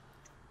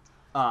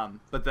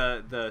 But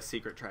the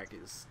secret track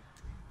is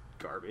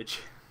garbage.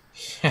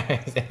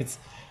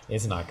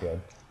 it's not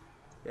good.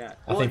 Yeah.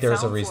 I think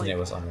there's a reason it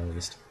was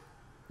unreleased.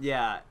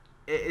 Yeah,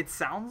 it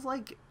sounds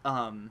like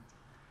an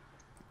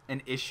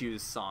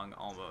Issues song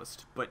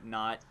almost, but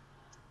not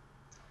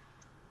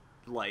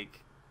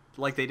like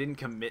they didn't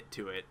commit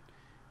to it.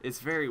 It's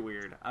very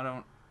weird. I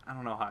don't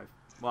know how.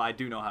 I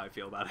do know how I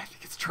feel about it. I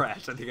think it's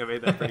trash. I think I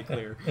made that pretty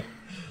clear.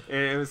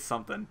 It was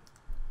something.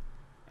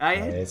 I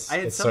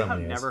had somehow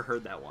never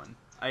heard that one.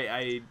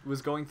 I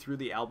was going through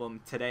the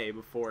album today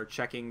before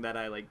checking that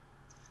I like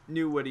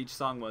knew what each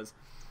song was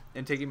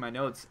and taking my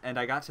notes, and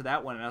I got to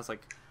that one and I was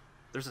like,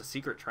 there's a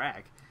secret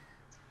track.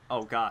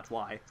 Oh god,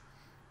 why?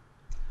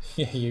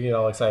 Yeah, you get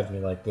all excited and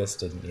be like, this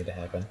didn't need to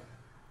happen.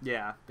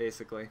 Yeah,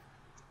 basically.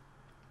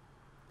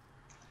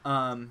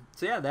 So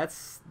yeah,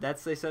 that's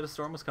they said a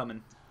storm was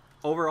coming.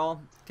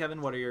 Overall,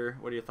 Kevin, what are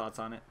your thoughts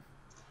on it?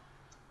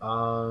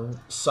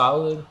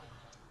 Solid,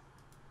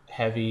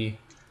 heavy.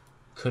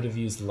 Could have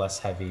used less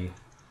heavy.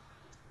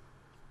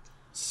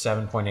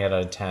 7.8 out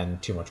of 10.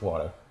 Too much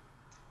water.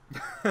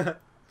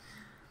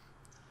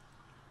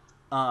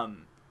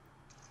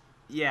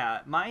 Yeah,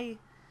 my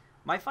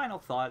final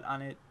thought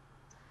on it,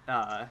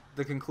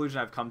 the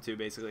conclusion I've come to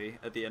basically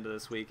at the end of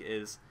this week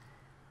is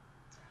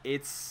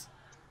it's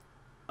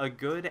a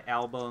good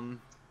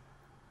album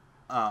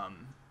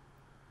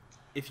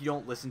if you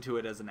don't listen to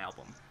it as an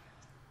album.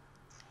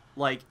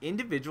 Like,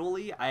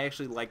 individually, I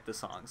actually like the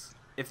songs.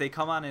 If they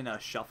come on in a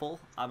shuffle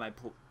on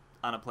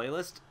on a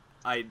playlist,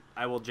 I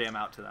will jam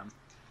out to them.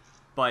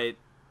 But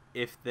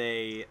if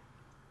they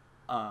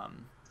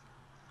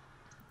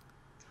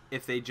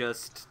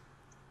just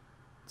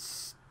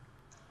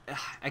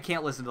I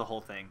can't listen to the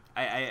whole thing.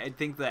 I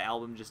think the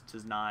album just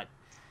does not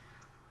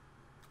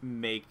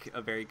make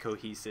a very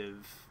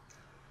cohesive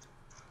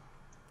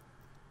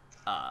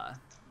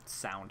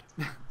sound.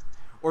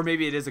 Or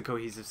maybe it is a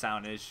cohesive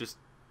sound and it's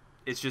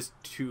just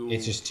too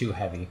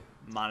heavy.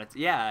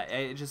 Yeah,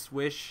 I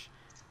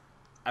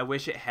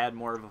wish it had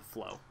more of a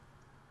flow.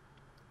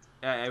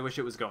 I wish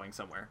it was going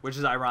somewhere, which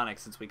is ironic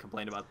since we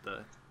complained about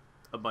the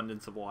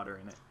abundance of water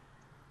in it.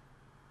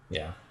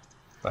 Yeah,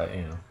 but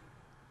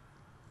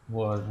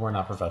we're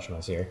not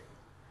professionals here.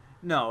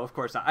 No, of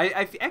course not.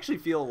 I actually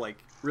feel like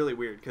really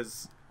weird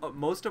because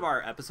most of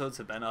our episodes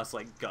have been us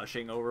like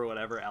gushing over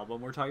whatever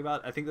album we're talking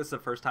about. I think this is the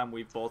first time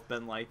we've both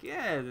been like,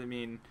 yeah, I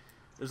mean,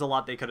 there's a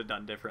lot they could have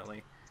done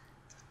differently.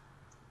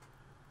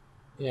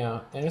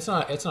 Yeah, and it's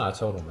not a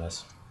total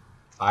miss.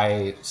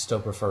 I still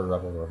prefer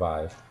Rebel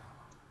Revive.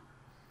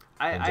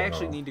 I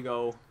actually need to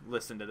go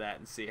listen to that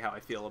and see how I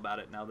feel about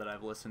it now that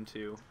I've listened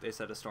to They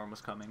Said a Storm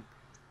Was Coming,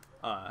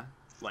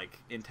 like,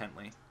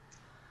 intently.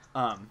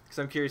 Because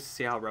I'm curious to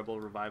see how Rebel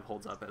Revive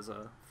holds up as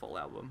a full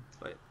album.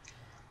 But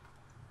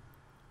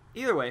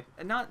either way,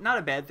 not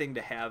a bad thing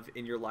to have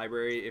in your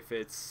library if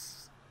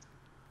it's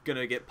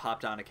gonna get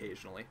popped on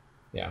occasionally.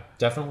 Yeah,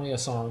 definitely a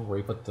song where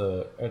you put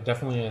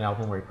definitely an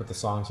album where you put the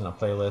songs in a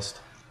playlist,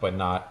 but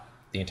not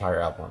the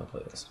entire album on the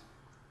playlist.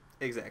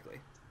 Exactly.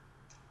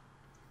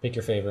 Pick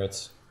your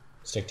favorites.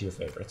 Stick to your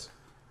favorites.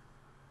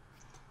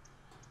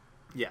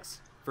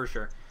 Yes, for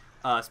sure.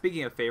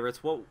 Speaking of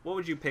favorites, what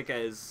would you pick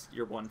as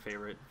your one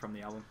favorite from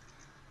the album?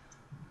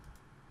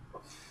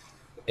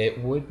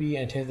 It would be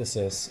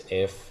Antithesis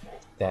if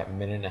that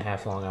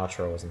 1.5-minute long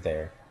outro wasn't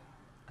there.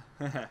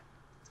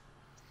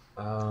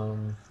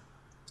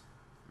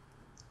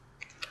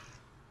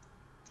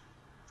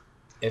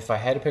 If I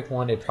had to pick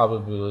one, it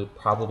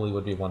probably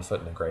would be One Foot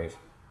in the Grave.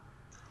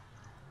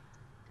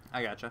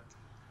 I gotcha.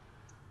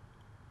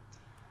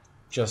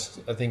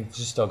 I think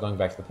still going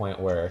back to the point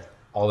where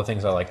all the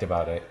things I liked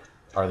about it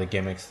are the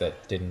gimmicks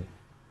that didn't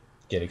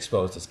get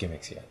exposed as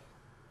gimmicks yet.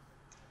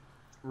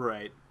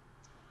 Right.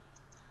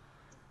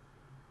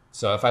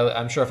 So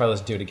I'm sure if I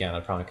listen to it again,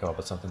 I'd probably come up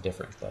with something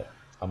different, but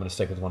I'm going to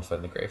stick with One Foot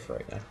in the Grave for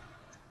right now.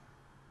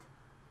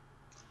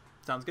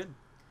 Sounds good.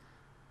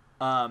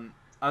 I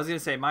was going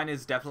to say mine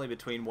is definitely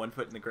between One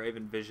Foot in the Grave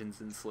and Visions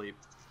in Sleep.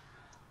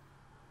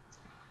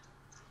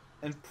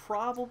 And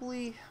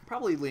probably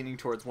leaning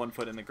towards One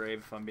Foot in the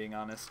Grave, if I'm being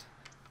honest.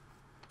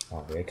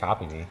 Oh, they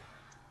copy me.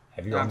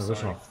 Have your own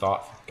original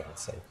thought, for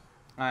God's sake.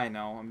 I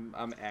know.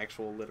 I'm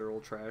actual literal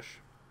trash.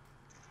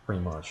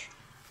 Pretty much.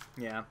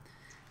 Yeah.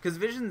 Because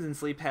Visions in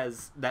Sleep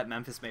has that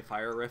Memphis May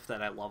Fire riff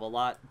that I love a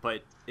lot,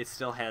 but it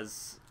still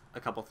has a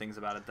couple things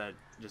about it that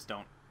just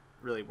don't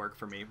really work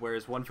for me.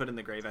 Whereas One Foot in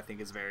the Grave, I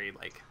think, is very,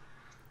 like,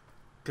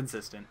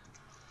 consistent.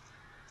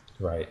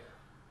 Right.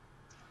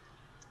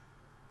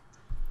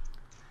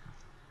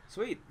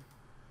 Sweet.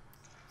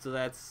 So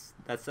that's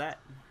that.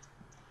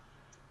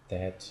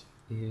 That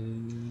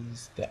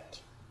is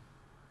that.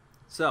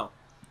 So,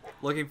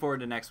 looking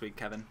forward to next week,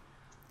 Kevin.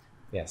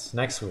 Yes,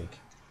 next week.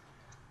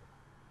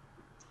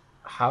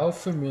 How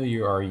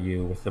familiar are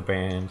you with the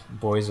band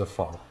Boys of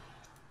Fall?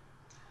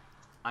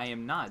 I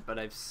am not, but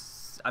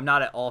I'm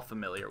not at all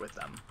familiar with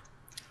them.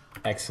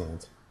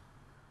 Excellent.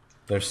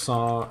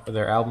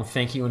 Their album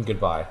Thank You and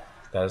Goodbye.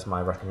 That is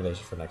my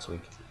recommendation for next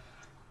week.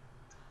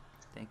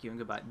 Thank You and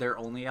Goodbye. Their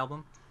only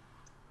album?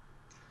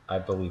 I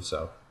believe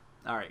so.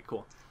 All right,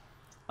 cool.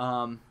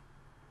 All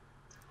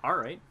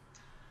right.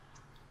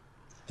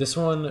 This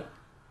one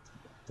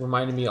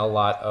reminded me a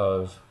lot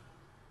of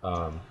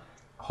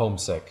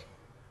Homesick.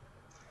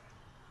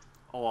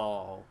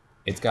 Oh.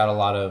 It's got a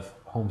lot of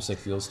Homesick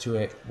feels to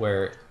it,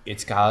 where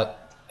it's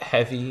got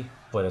heavy,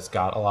 but it's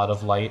got a lot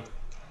of light.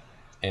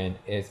 And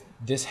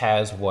this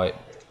has what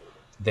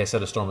They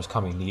Said a Storm Was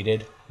Coming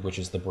needed, which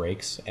is the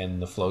breaks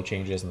and the flow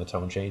changes and the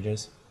tone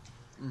changes,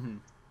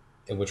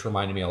 which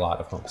reminded me a lot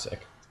of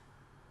Homesick.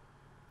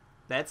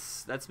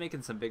 That's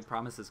making some big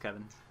promises,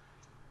 Kevin.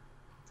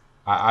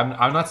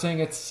 I'm not saying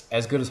it's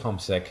as good as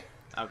Homesick.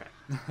 Okay.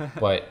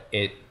 But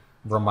it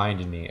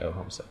reminded me of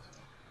Homesick.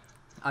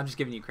 I'm just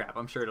giving you crap.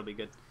 I'm sure it'll be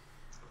good.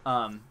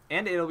 And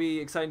it'll be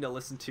exciting to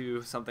listen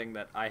to something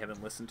that I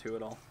haven't listened to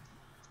at all.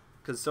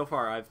 Because so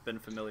far I've been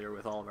familiar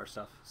with all of our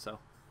stuff. So.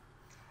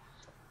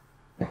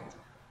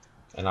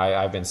 And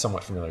I've been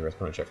somewhat familiar with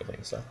pretty much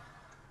everything. So.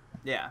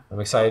 Yeah. I'm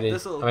excited.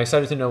 I'm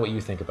excited to know what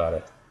you think about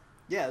it.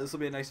 Yeah, this will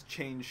be a nice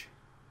change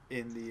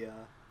in the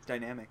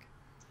dynamic.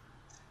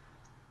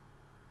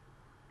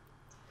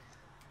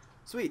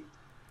 Sweet.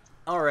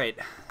 All right.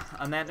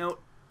 On that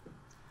note,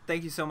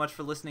 thank you so much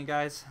for listening,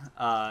 guys.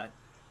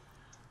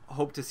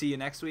 Hope to see you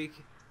next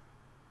week.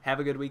 Have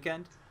a good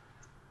weekend.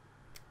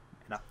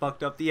 And I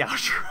fucked up the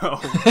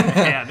outro.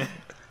 Man.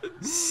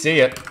 See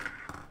ya.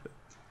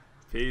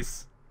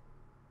 Peace.